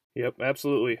 Yep,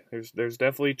 absolutely. There's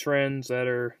definitely trends that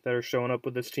are showing up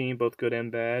with this team, both good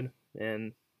and bad,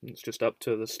 and it's just up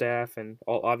to the staff and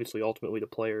obviously ultimately the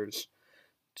players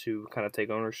to kind of take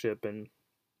ownership and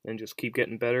just keep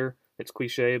getting better. It's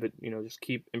cliche, but just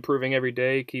keep improving every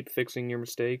day, keep fixing your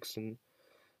mistakes, and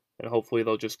hopefully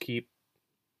they'll just keep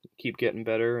getting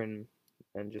better and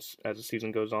just as the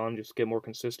season goes on, just get more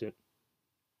consistent.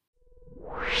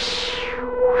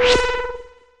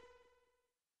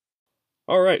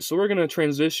 All right, so we're going to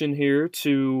transition here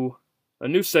to a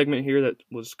new segment here that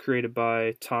was created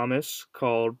by Thomas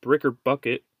called Brick or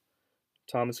Bucket.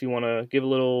 Thomas, you want to give a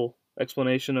little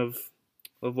explanation of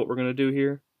what we're going to do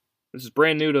here? This is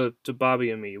brand new to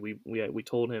Bobby and me. We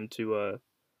told him to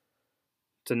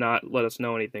not let us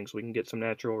know anything so we can get some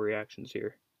natural reactions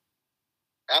here.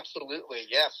 Absolutely,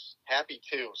 yes. Happy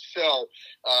to. So,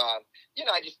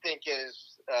 I just think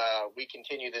as we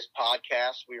continue this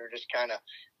podcast, we were just kind of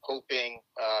hoping,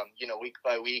 week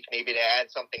by week, maybe to add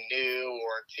something new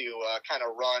or to kind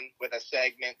of run with a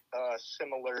segment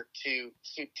similar to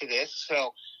this.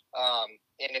 So,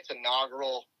 in its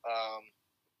inaugural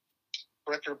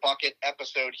Brick or Bucket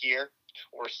episode here,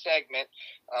 or segment,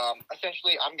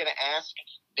 essentially I'm going to ask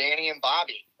Danny and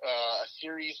Bobby a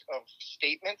series of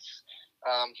statements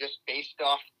just based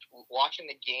off watching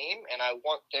the game, and I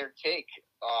want their take.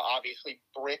 Obviously,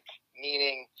 brick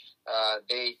meaning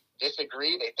they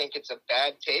disagree, they think it's a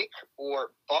bad take,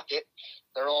 or bucket,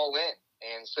 they're all in.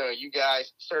 And so you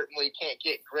guys certainly can't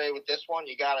get gray with this one.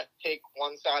 You got to take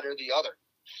one side or the other.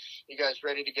 You guys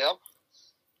ready to go?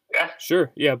 Yeah,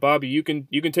 Sure. Yeah, Bobby, you can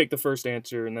take the first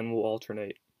answer and then we'll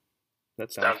alternate.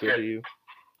 That sounds sounds good good. to you.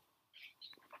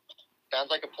 Sounds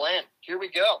like a plan. Here we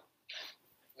go.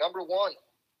 Number one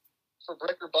for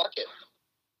Brick or Bucket.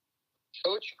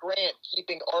 Coach Grant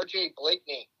keeping R.J.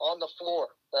 Blakeney on the floor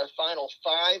the final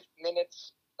 5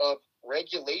 minutes of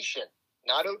regulation,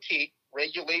 not OT,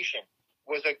 regulation,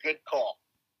 was a good call.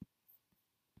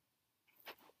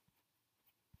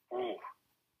 Ooh.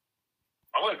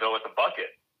 I'm going to go with the bucket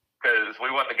because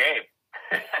we won the game.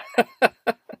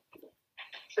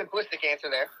 Simplistic answer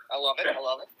there. I love it. I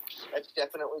love it. That's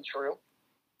definitely true.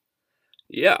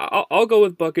 Yeah, I'll go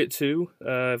with bucket too.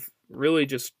 Really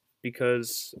just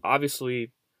because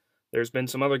obviously there's been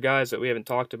some other guys that we haven't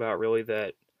talked about really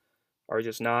that are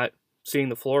just not seeing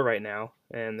the floor right now,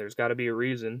 and there's got to be a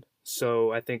reason.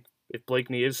 So I think if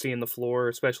Blakeney is seeing the floor,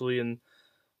 especially in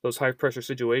those high pressure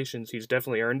situations, he's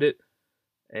definitely earned it.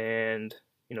 And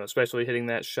especially hitting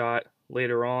that shot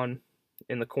later on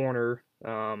in the corner,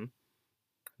 I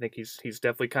think he's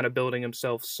definitely kind of building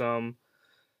himself some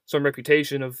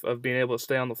reputation of being able to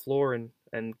stay on the floor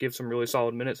and give some really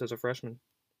solid minutes as a freshman.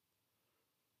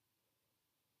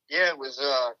 Yeah, it was,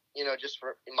 just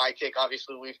for my take,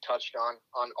 obviously we've touched on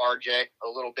RJ a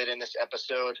little bit in this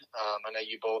episode. I know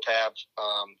you both have.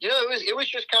 It was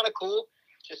just kind of cool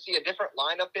to see a different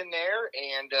lineup in there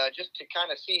and just to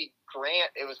kind of see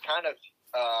Grant. It was kind of,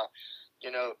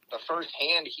 the first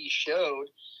hand he showed,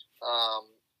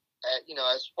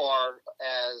 as far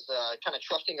as kind of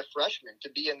trusting a freshman to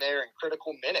be in there in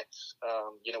critical minutes.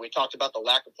 We talked about the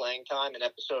lack of playing time in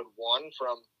episode 1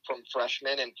 from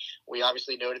freshmen, and we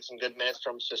obviously noted some good minutes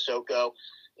from Sissoko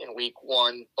in week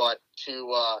 1, but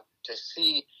to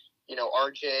see,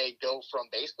 RJ go from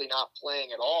basically not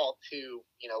playing at all to,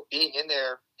 being in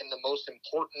there in the most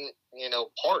important,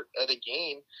 part of the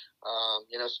game,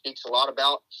 speaks a lot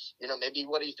about, maybe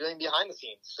what he's doing behind the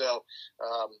scenes. So,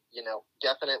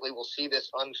 definitely we'll see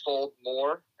this unfold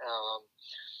more.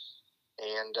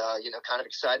 Kind of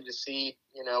excited to see,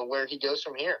 where he goes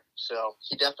from here. So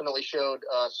he definitely showed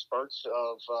spurts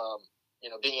of,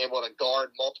 being able to guard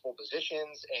multiple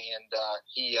positions, and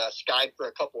he skied for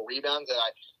a couple rebounds that I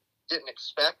didn't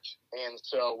expect. And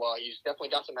so he's definitely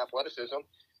got some athleticism.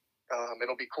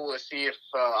 It'll be cool to see if,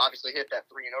 obviously hit that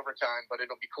 3 in overtime, but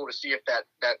it'll be cool to see if that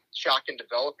shot can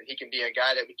develop and he can be a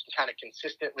guy that we can kind of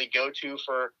consistently go to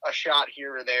for a shot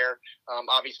here or there.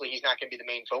 Obviously he's not going to be the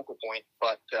main focal point,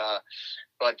 but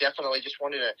definitely just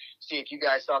wanted to see if you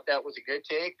guys thought that was a good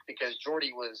take, because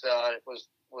Jordy was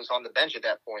on the bench at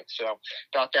that point. So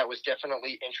thought that was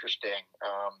definitely interesting.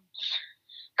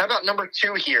 How about number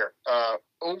 2 here?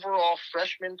 Overall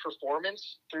freshman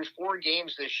performance through 4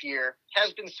 games this year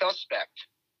has been suspect.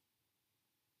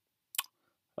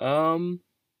 I'll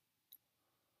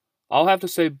have to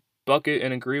say bucket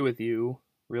and agree with you,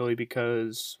 really,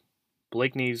 because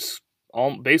Blakeney's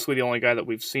basically the only guy that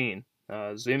we've seen.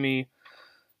 Zimmy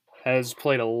has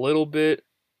played a little bit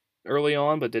early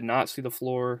on, but did not see the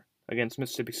floor against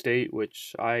Mississippi State,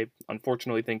 which I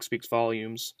unfortunately think speaks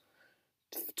volumes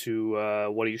to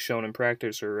what he's shown in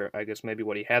practice, or I guess maybe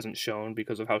what he hasn't shown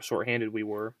because of how shorthanded we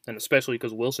were, and especially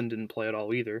because Wilson didn't play at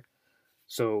all either.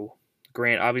 So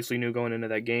Grant obviously knew going into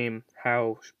that game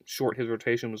how short his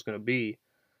rotation was going to be,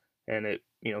 and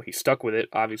he stuck with it.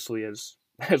 Obviously, as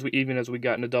we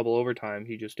got into double overtime,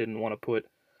 he just didn't want to put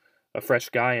a fresh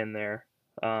guy in there.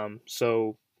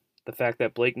 So the fact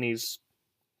that Blakeney's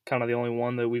kind of the only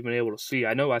one that we've been able to see.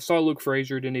 I saw Luke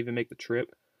Frazier didn't even make the trip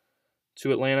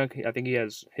to Atlanta. I think he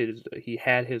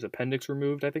had his appendix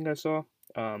removed, I think I saw.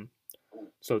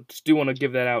 So just do want to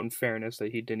give that out in fairness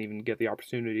that he didn't even get the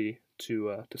opportunity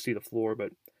to see the floor,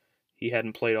 but he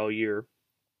hadn't played all year,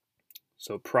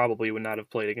 so probably would not have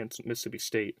played against Mississippi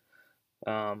State.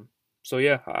 So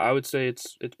yeah, I would say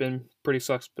it's been pretty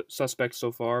suspect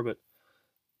so far, but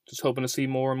just hoping to see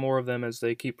more and more of them as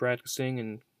they keep practicing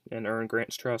and earn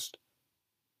Grant's trust.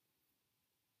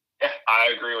 Yeah, I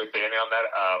agree with Danny on that.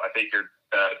 I think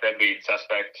them being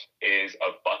suspect is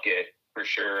a bucket for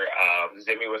sure.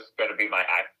 Zimmy was going to be my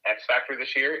X factor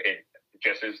this year, and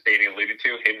just as Danny alluded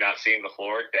to, him not seeing the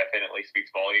floor definitely speaks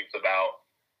volumes about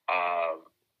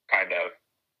kind of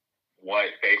what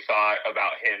they thought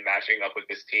about him matching up with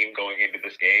this team going into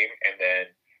this game, and then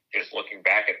just looking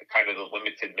back at the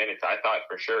limited minutes, I thought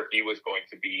for sure he was going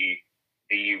to be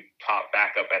the top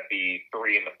backup at the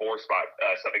 3 and the 4 spot,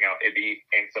 subbing out Ibby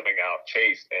and subbing out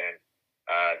Chase, and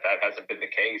that hasn't been the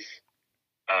case.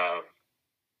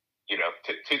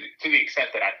 To the extent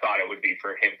that I thought it would be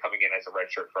for him coming in as a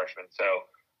redshirt freshman. So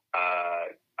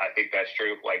I think that's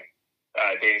true. Like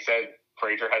Danny said,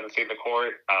 Frazier hasn't seen the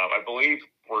court. I believe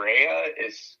Barea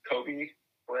is Kobe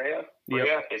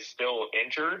Brea is still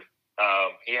injured.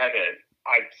 He had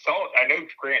I know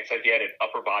Grant said he had an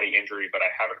upper body injury, but I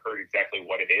haven't heard exactly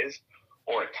what it is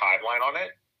or a timeline on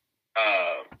it.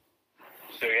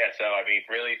 So I mean,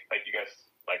 really, like you guys,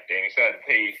 like Danny said,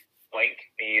 he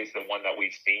is the one that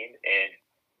we've seen, and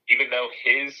even though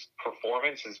his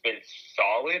performance has been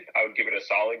solid, I would give it a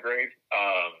solid grade.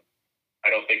 I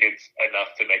don't think it's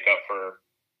enough to make up for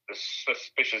the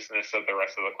suspiciousness of the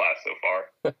rest of the class so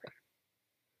far.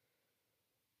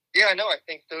 Yeah, no, I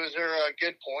think those are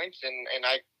good points, and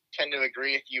I tend to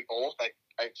agree with you both. I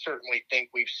certainly think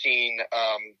we've seen,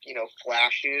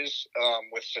 flashes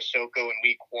with Sissoko in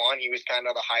week one. He was kind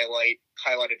of the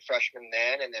highlighted freshman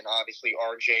then, and then obviously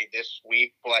RJ this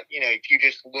week. But, if you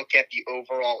just look at the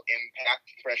overall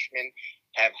impact freshmen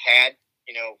have had,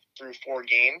 through 4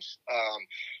 games,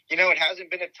 it hasn't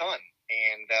been a ton.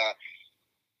 And,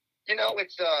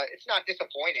 it's not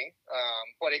disappointing,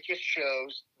 but it just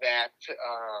shows that,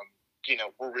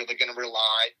 we're really going to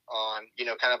rely on,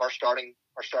 kind of our starting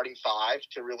 5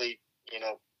 to really,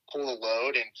 pull the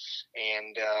load.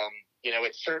 And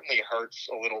it certainly hurts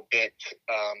a little bit.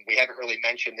 We haven't really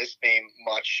mentioned this name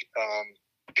much,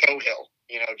 Cohill,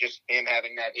 just him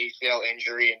having that ACL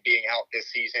injury and being out this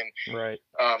season. Right.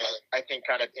 I think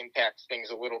kind of impacts things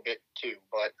a little bit too,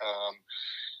 but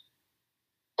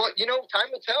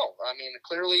time will tell. I mean,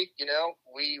 clearly,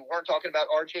 we weren't talking about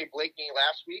RJ Blakeney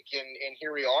last week, and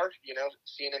here we are,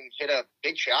 seeing him hit a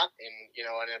big shot in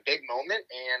a big moment,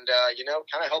 and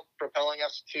kind of help propelling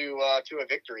us to a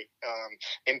victory,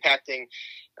 impacting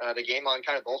the game on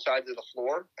kind of both sides of the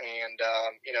floor, and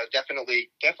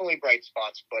definitely bright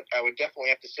spots. But I would definitely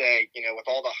have to say, with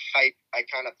all the hype I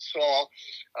kind of saw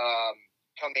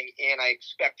coming in, I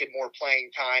expected more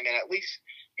playing time and at least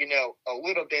a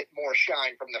little bit more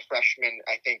shine from the freshmen,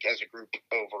 I think, as a group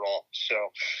overall.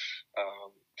 So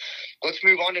let's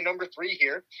move on to number 3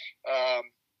 here.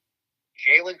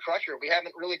 Jalen Crutcher. We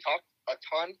haven't really talked a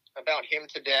ton about him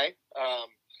today,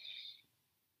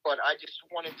 but I just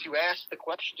wanted to ask the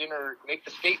question or make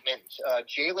the statement.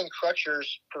 Jalen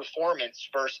Crutcher's performance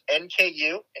versus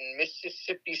NKU and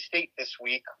Mississippi State this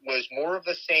week was more of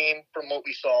the same from what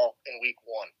we saw in week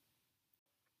 1.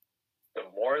 The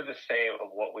more of the same of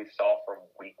what we saw from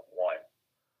week 1.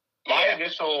 My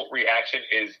initial reaction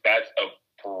is that's a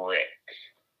brick.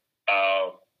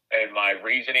 And my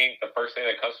reasoning, the first thing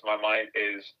that comes to my mind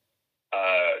is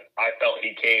I felt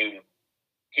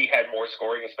he had more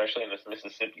scoring, especially in this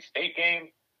Mississippi State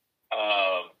game.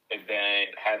 And then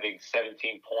having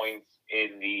 17 points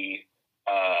in the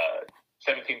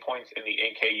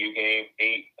NKU game,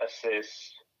 8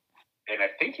 assists, and I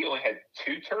think he only had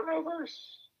 2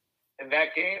 turnovers in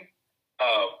that game.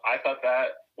 I thought that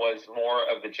was more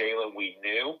of the Jalen we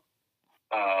knew,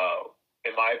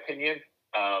 in my opinion.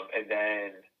 And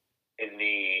then in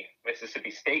the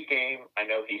Mississippi State game, I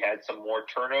know he had some more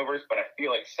turnovers, but I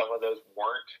feel like some of those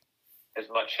weren't as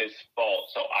much his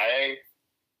fault. So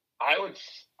I'm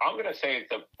going to say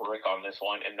it's a brick on this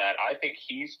one, in that I think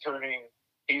he's starting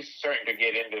to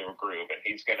get into a groove, and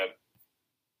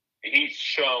he's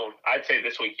shown, I'd say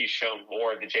this week, he's shown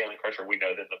more of the Jalen Crutcher we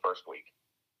know than the first week.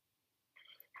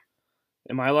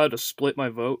 Am I allowed to split my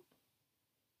vote?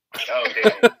 Oh,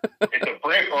 damn. It's a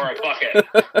brick or a bucket.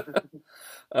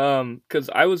 Because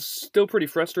I was still pretty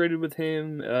frustrated with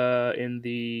him in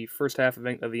the first half of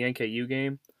the NKU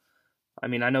game. I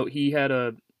mean, I know he had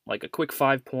a quick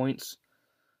 5 points,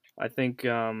 I think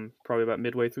probably about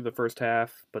midway through the first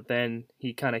half, but then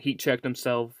he kind of heat checked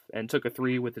himself and took a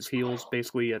 3 with his heels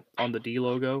basically on the D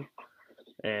logo,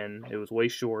 and it was way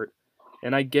short.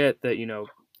 And I get that,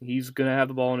 he's going to have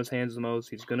the ball in his hands the most.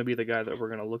 He's going to be the guy that we're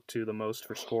going to look to the most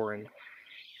for scoring.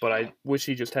 But I wish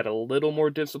he just had a little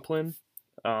more discipline.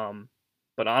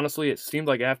 But honestly, it seemed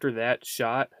like after that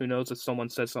shot, who knows if someone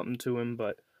said something to him,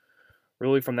 but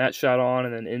really from that shot on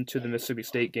and then into the Mississippi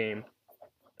State game,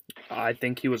 I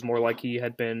think he was more like he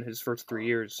had been his first 3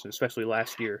 years, especially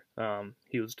last year.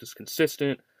 He was just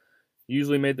consistent,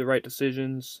 usually made the right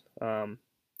decisions, and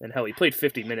hell, he played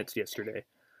 50 minutes yesterday.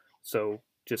 So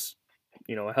just,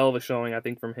 a hell of a showing, I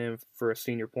think, from him for a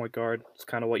senior point guard. It's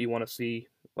kind of what you want to see.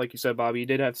 Like you said, Bobby, he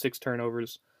did have 6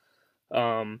 turnovers.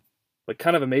 But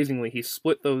kind of amazingly, he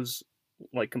split those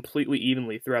completely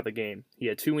evenly throughout the game. He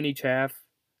had 2 in each half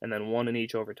and then 1 in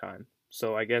each overtime.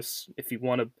 So I guess if you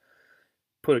want to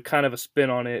put a kind of a spin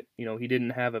on it, he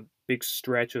didn't have a big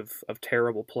stretch of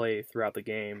terrible play throughout the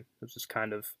game. It was just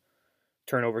kind of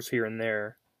turnovers here and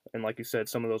there. And like you said,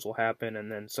 some of those will happen,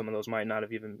 and then some of those might not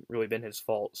have even really been his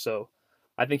fault. So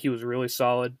I think he was really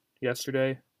solid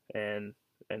yesterday and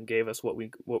gave us what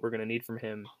we're going to need from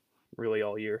him really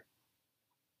all year.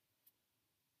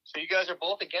 So you guys are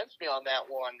both against me on that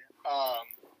one.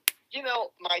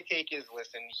 My take is,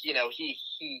 listen,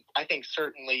 he I think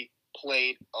certainly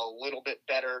played a little bit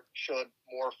better, showed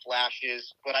more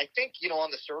flashes, but I think,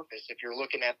 on the surface, if you're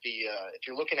looking at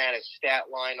his stat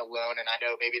line alone, and I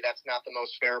know maybe that's not the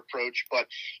most fair approach, but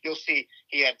you'll see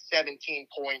he had 17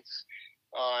 points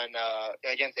on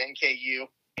against NKU,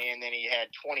 and then he had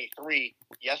 23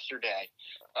 yesterday.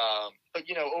 But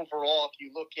overall, if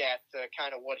you look at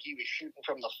kind of what he was shooting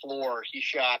from the floor, he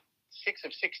shot 6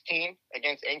 of 16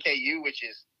 against NKU, which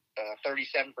is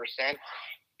 37%.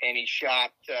 And he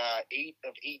shot 8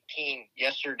 of 18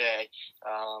 yesterday,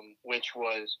 which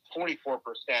was 44%.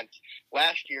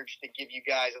 Last year, just to give you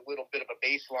guys a little bit of a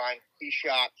baseline, he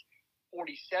shot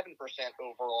 47%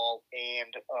 overall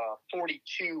and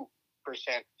 42%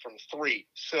 from three.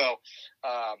 So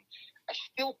I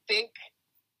still think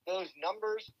those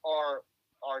numbers are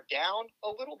down a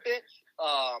little bit,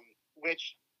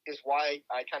 which is why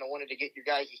I kind of wanted to get your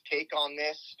guys' take on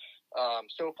this.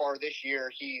 So far this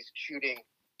year, he's shooting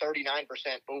 39%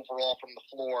 overall from the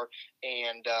floor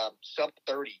and sub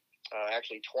 30,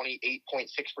 actually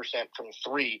 28.6% from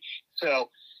three. So,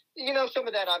 some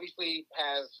of that obviously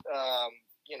has,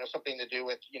 something to do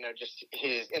with, just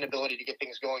his inability to get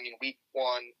things going in week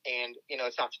one. And,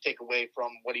 it's not to take away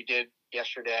from what he did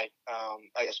yesterday,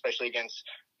 especially against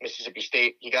Mississippi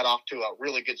State. He got off to a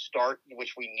really good start,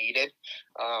 which we needed.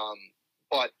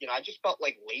 But, I just felt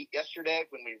like late yesterday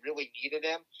when we really needed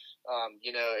him,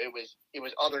 it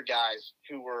was other guys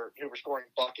who were scoring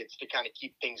buckets to kind of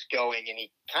keep things going. And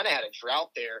he kind of had a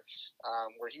drought there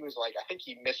where he was like, I think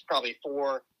he missed probably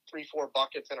 4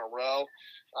 buckets in a row.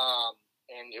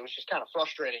 And it was just kind of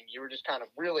frustrating. You were just kind of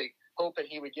really hoping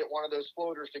he would get one of those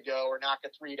floaters to go or knock a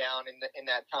 3 down in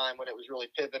that time when it was really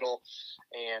pivotal.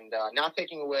 And not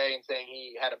taking away and saying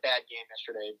he had a bad game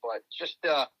yesterday, but just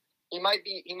he might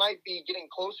be getting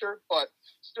closer, but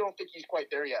still don't think he's quite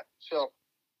there yet. So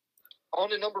on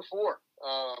to number 4.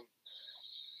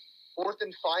 Fourth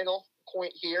and final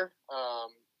point here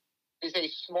is a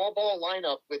small ball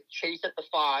lineup with Chase at the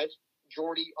 5,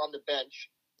 Jordy on the bench,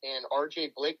 and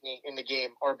R.J. Blakeney in the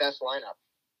game, our best lineup.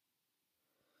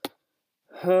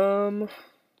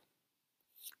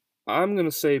 I'm gonna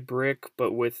say Brick,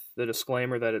 but with the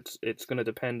disclaimer that it's gonna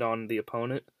depend on the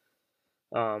opponent.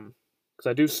 Because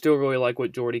I do still really like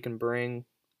what Jordy can bring.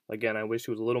 Again, I wish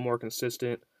he was a little more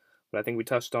consistent, but I think we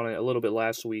touched on it a little bit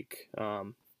last week.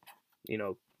 In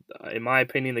my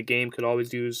opinion, the game could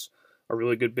always use a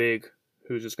really good big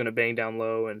who's just gonna bang down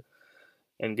low and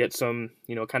get some,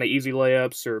 kind of easy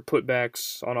layups or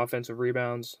putbacks on offensive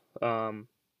rebounds.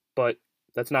 But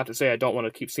that's not to say I don't want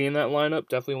to keep seeing that lineup.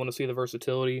 Definitely want to see the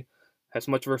versatility, as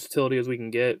much versatility as we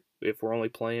can get if we're only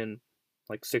playing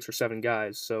like 6 or 7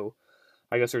 guys. So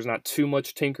I guess there's not too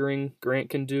much tinkering Grant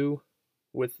can do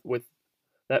with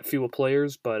that few of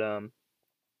players, but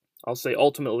I'll say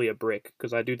ultimately a Brick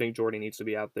because I do think Jordy needs to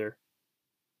be out there.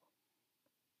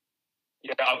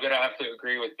 Yeah, I'm gonna have to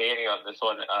agree with Danny on this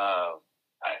one.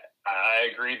 I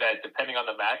agree that depending on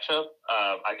the matchup,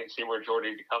 I can see where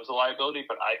Jordy becomes a liability,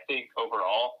 but I think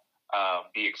overall,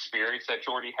 the experience that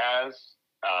Jordy has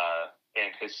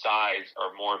and his size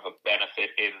are more of a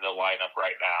benefit in the lineup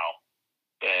right now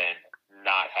than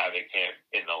not having him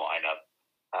in the lineup.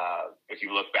 If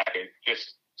you look back at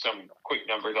just some quick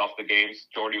numbers off the games,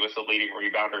 Jordy was the leading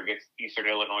rebounder against Eastern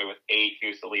Illinois with 8. He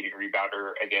was the leading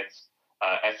rebounder against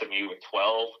SMU with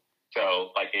 12.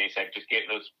 So, like Danny said, just getting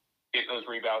those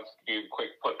rebounds, do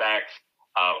quick putbacks.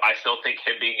 I still think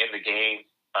him being in the game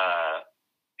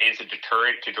is a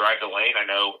deterrent to drive the lane. I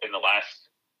know in the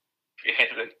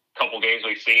couple games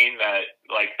we've seen that,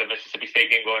 like the Mississippi State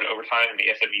game going to overtime and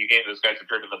the SMU game, those guys have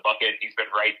driven the bucket. He's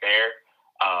been right there,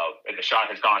 and the shot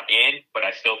has gone in. But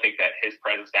I still think that his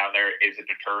presence down there is a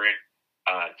deterrent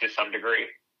to some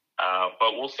degree.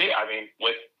 But we'll see. I mean,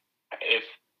 if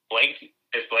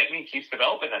Blakeney keeps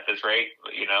developing at this rate,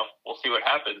 we'll see what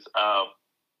happens.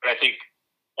 But I think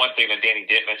one thing that Danny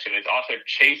did mention is also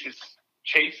Chase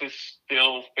is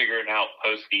still figuring out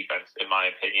post defense, in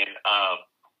my opinion.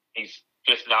 He's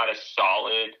just not as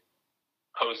solid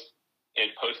post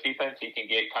defense. He can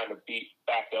get kind of beat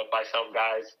backed up by some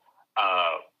guys.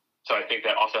 So I think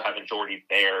that also having Jordy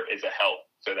there is a help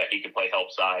so that he can play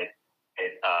help side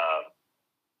and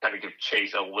kind of give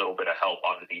Chase a little bit of help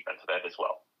on the defensive end as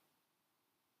well.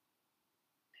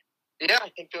 Yeah,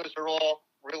 I think those are all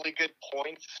really good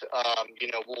points.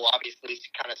 We'll obviously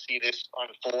kind of see this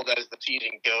unfold as the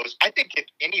season goes. I think if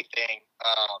anything,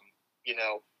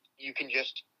 you can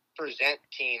just present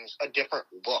teams a different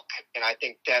look. And I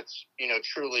think that's,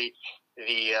 truly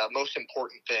the most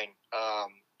important thing.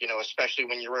 especially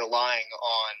when you're relying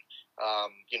on,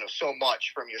 so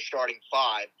much from your starting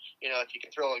five. If you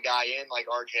can throw a guy in like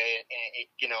RJ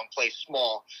and play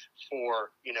small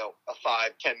for, a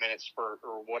 5-10 minutes or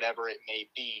whatever it may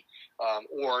be,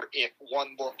 or if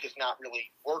one look is not really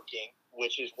working,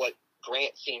 which is what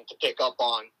Grant seemed to pick up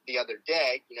on the other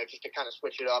day, just to kind of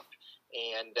switch it up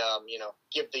and,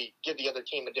 give the other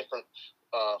team a different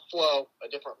flow, a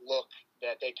different look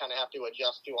that they kind of have to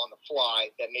adjust to on the fly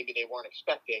that maybe they weren't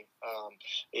expecting,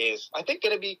 is, I think,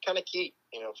 going to be kind of key,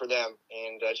 for them,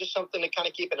 and just something to kind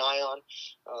of keep an eye on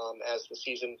as the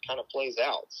season kind of plays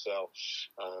out. So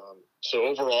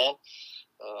overall,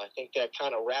 I think that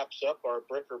kind of wraps up our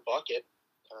brick or bucket.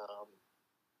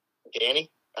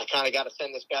 Danny, I kind of got to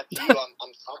send this back to you.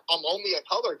 I'm only a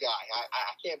color guy.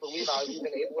 I can't believe I was even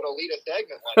able to lead a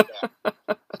segment like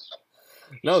that.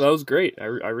 No, that was great. I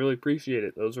really appreciate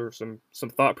it. Those were some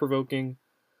thought-provoking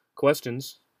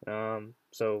questions. And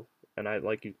I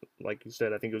like you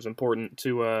said, I think it was important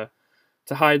to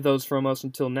hide those from us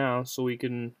until now, so we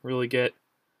can really get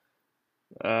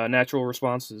natural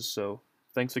responses. So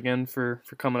thanks again for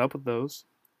coming up with those.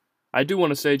 I do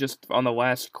want to say, just on the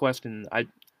last question,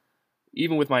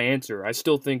 even with my answer, I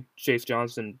still think Chase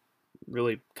Johnson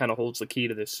really kind of holds the key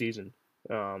to this season.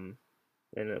 And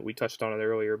we touched on it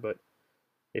earlier, but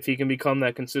if he can become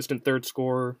that consistent third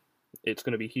scorer, it's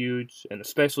going to be huge, and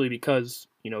especially because,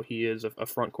 he is a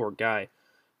front court guy.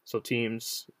 So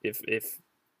teams, if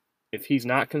he's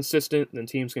not consistent, then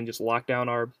teams can just lock down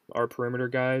our perimeter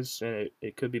guys, and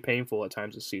it could be painful at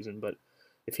times this season. But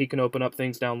if he can open up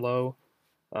things down low,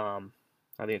 I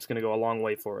think it's going to go a long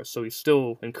way for us. So he's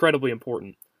still incredibly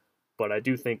important, but I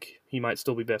do think he might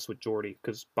still be best with Jordy,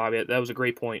 because, Bobby, that was a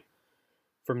great point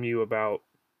from you about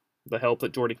the help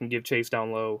that Jordy can give Chase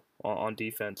down low on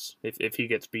defense if he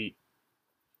gets beat.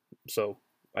 So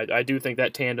I do think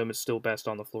that tandem is still best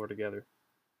on the floor together.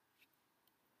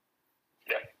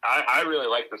 Yeah, I really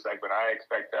like the segment. I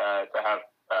expect to have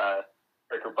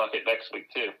Brick or Bucket next week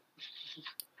too.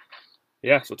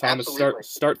 Yeah, so Thomas,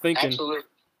 start thinking. Absolutely.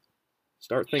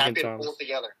 Start thinking, Happy Thomas. to pull it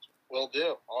together. Will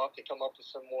do. I'll have to come up with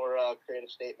some more creative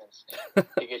statements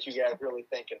to get you guys really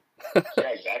thinking.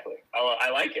 Yeah, exactly. I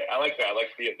like it. I like that. I like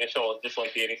the initial, just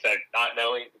like Danny said, not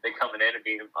knowing they coming in and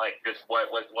being like, just what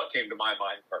came to my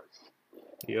mind first.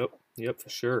 Yep, for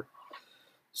sure.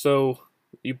 So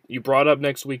you brought up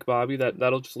next week, Bobby.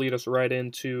 That'll just lead us right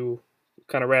into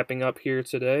kind of wrapping up here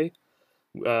today.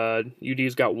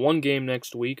 UD's got one game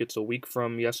next week. It's a week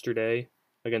from yesterday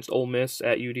against Ole Miss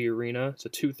at UD Arena. It's a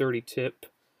 2:30 tip.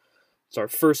 It's our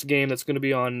first game that's going to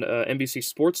be on NBC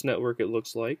Sports Network, it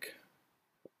looks like,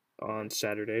 on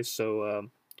Saturday. So,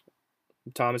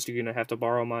 Thomas, you're going to have to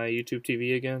borrow my YouTube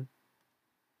TV again?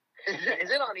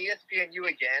 Is it on ESPNU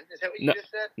again? Is that what you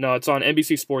just said? No, it's on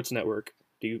NBC Sports Network.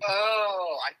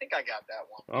 Oh, I think I got that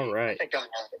one. All right. I think I'm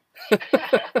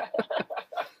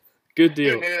Good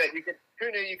deal. Who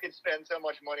knew you could spend so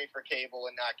much money for cable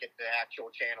and not get the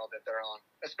actual channel that they're on,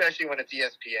 especially when it's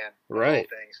ESPN. Right.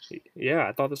 Yeah,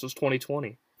 I thought this was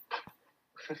 2020.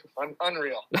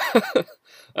 Unreal.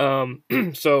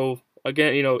 So,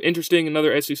 again, interesting,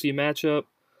 another SEC matchup.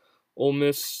 Ole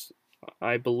Miss,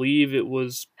 I believe it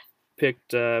was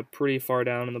picked pretty far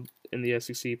down in the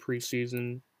SEC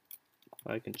preseason.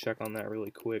 I can check on that really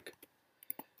quick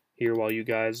here while you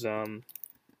guys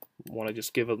want to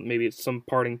just give maybe some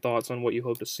parting thoughts on what you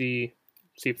hope to see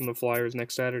from the Flyers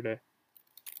next Saturday.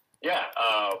 Yeah,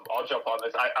 I'll jump on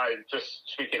this. I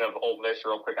just, speaking of Ole Miss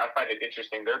real quick, I find it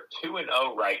interesting. They're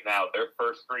 2-0 right now. Their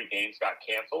first 3 games got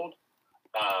canceled.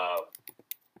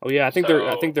 Oh yeah, I think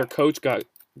their coach got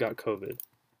COVID.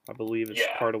 I believe it's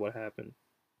part of what happened.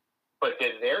 But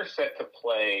then they're set to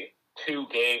play 2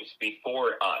 games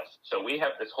before us. So we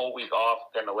have this whole week off,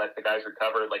 going to let the guys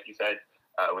recover, like you said.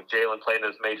 With Jalen playing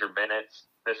those major minutes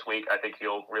this week, I think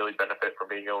he'll really benefit from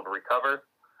being able to recover.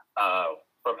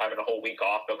 From having a whole week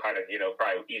off, they'll kind of,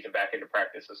 probably ease him back into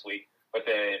practice this week. But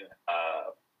then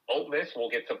Ole Miss will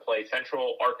get to play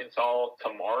Central Arkansas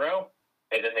tomorrow,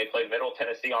 and then they play Middle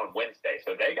Tennessee on Wednesday.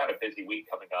 So they got a busy week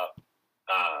coming up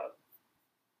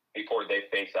before they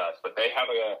face us. But they have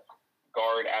a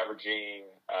guard averaging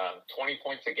 20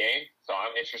 points a game, so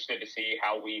I'm interested to see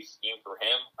how we scheme for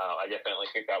him. I definitely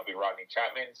think that would be Rodney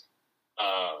Chapman's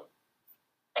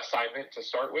assignment to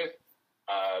start with.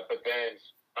 But then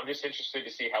I'm just interested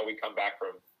to see how we come back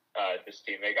from this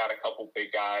team. They got a couple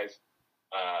big guys,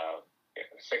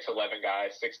 6'11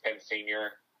 guys, 6'10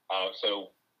 senior.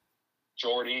 So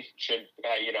Jordy should,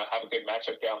 have a good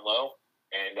matchup down low,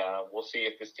 and we'll see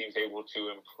if this team's able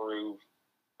to improve.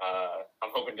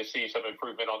 I'm hoping to see some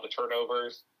improvement on the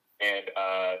turnovers and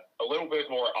a little bit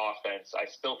more offense. I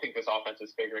still think this offense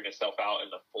is figuring itself out in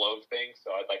the flow of things,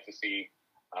 so I'd like to see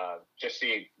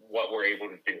what we're able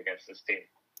to do against this team.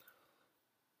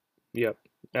 Yep,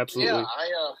 absolutely. Yeah,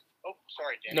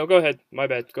 sorry, Dan. No, go ahead. My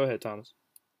bad. Go ahead, Thomas.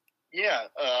 Yeah,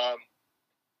 I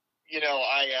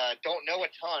don't know a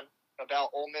ton about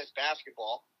Ole Miss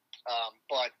basketball,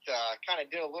 but kind of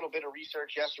did a little bit of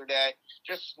research yesterday,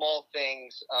 just small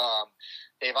things.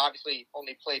 They've obviously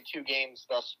only played 2 games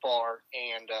thus far,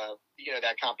 and,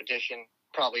 that competition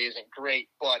probably isn't great,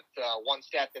 but one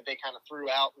stat that they kind of threw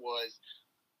out was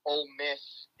Ole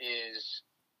Miss is,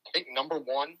 I think, number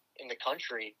 1 in the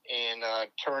country in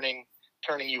turning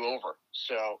you over.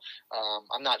 So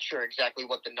I'm not sure exactly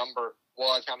what the number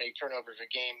was, how many turnovers a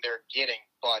game they're getting,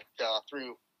 but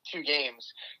through 2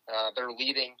 games, they're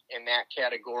leading in that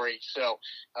category. So,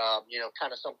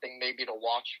 kind of something maybe to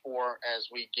watch for as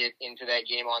we get into that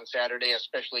game on Saturday,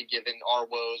 especially given our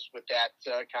woes with that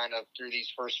kind of through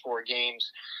these first 4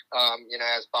 games.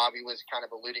 As Bobby was kind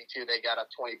of alluding to, they got a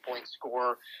 20-point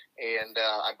score, and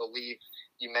I believe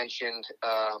you mentioned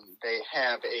they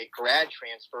have a grad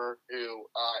transfer who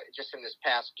just in this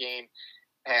past game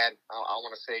had, I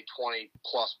want to say,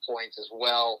 20-plus points as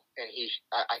well, and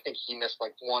I think he missed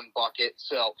like 1 bucket.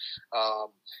 So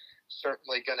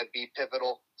certainly going to be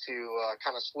pivotal to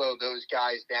kind of slow those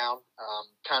guys down.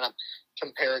 Kind of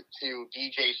compare it to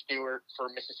DJ Stewart for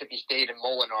Mississippi State and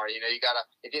Molinar.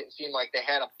 It didn't seem like they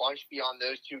had a bunch beyond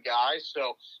those 2 guys,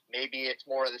 so maybe it's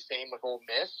more of the same with Ole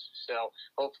Miss. So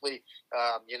hopefully,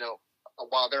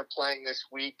 while they're playing this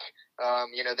week,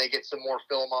 they get some more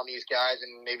film on these guys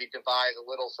and maybe devise a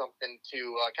little something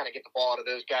to kind of get the ball out of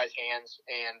those guys' hands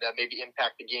and maybe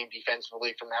impact the game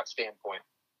defensively from that standpoint.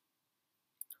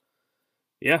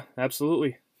 Yeah,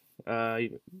 absolutely. I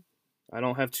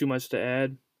don't have too much to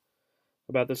add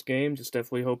about this game. Just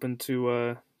definitely hoping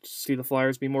to see the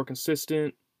Flyers be more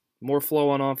consistent, more flow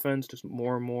on offense, just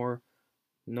more and more.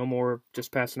 No more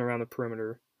just passing around the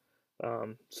perimeter.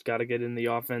 Just got to get in the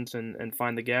offense and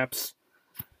find the gaps.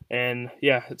 And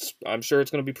yeah, I'm sure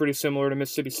it's going to be pretty similar to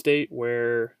Mississippi State,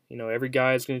 where every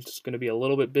guy is just going to be a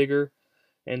little bit bigger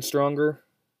and stronger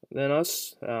than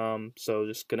us. So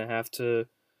just going to have to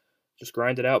just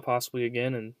grind it out possibly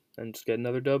again and just get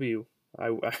another W.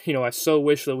 I so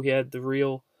wish that we had the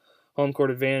real home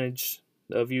court advantage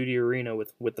of UD Arena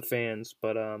with the fans,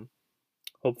 but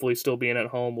hopefully still being at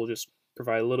home will just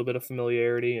provide a little bit of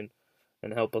familiarity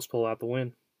and help us pull out the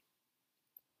win.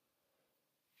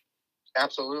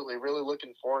 Absolutely. Really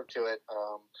looking forward to it.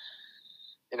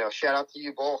 Shout out to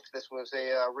you both. This was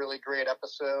a really great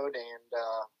episode,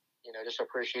 and, just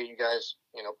appreciate you guys,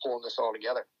 pulling this all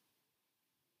together.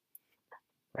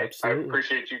 Absolutely. I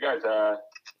appreciate you guys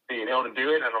being able to do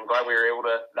it, and I'm glad we were able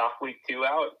to knock week 2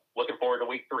 out. Looking forward to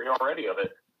week 3 already of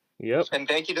it. Yep. And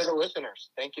thank you to the listeners.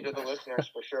 Thank you to the listeners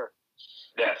for sure.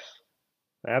 Yes.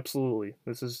 Absolutely.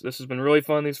 This has been really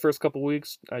fun these first couple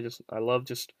weeks. I love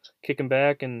just kicking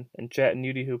back and chatting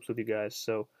UD hoops with you guys.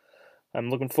 So I'm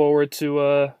looking forward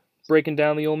to breaking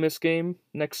down the Ole Miss game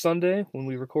next Sunday when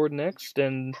we record next,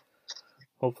 and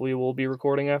hopefully we'll be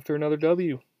recording after another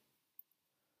W.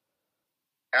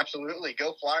 Absolutely.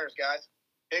 Go Flyers, guys.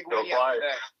 Big Go win Flyers.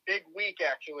 yesterday. Big week,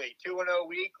 actually. 2-0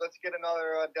 week. Let's get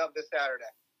another dub this Saturday.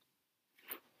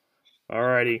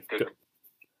 Alrighty.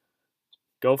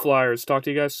 Go Flyers. Talk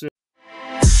to you guys soon.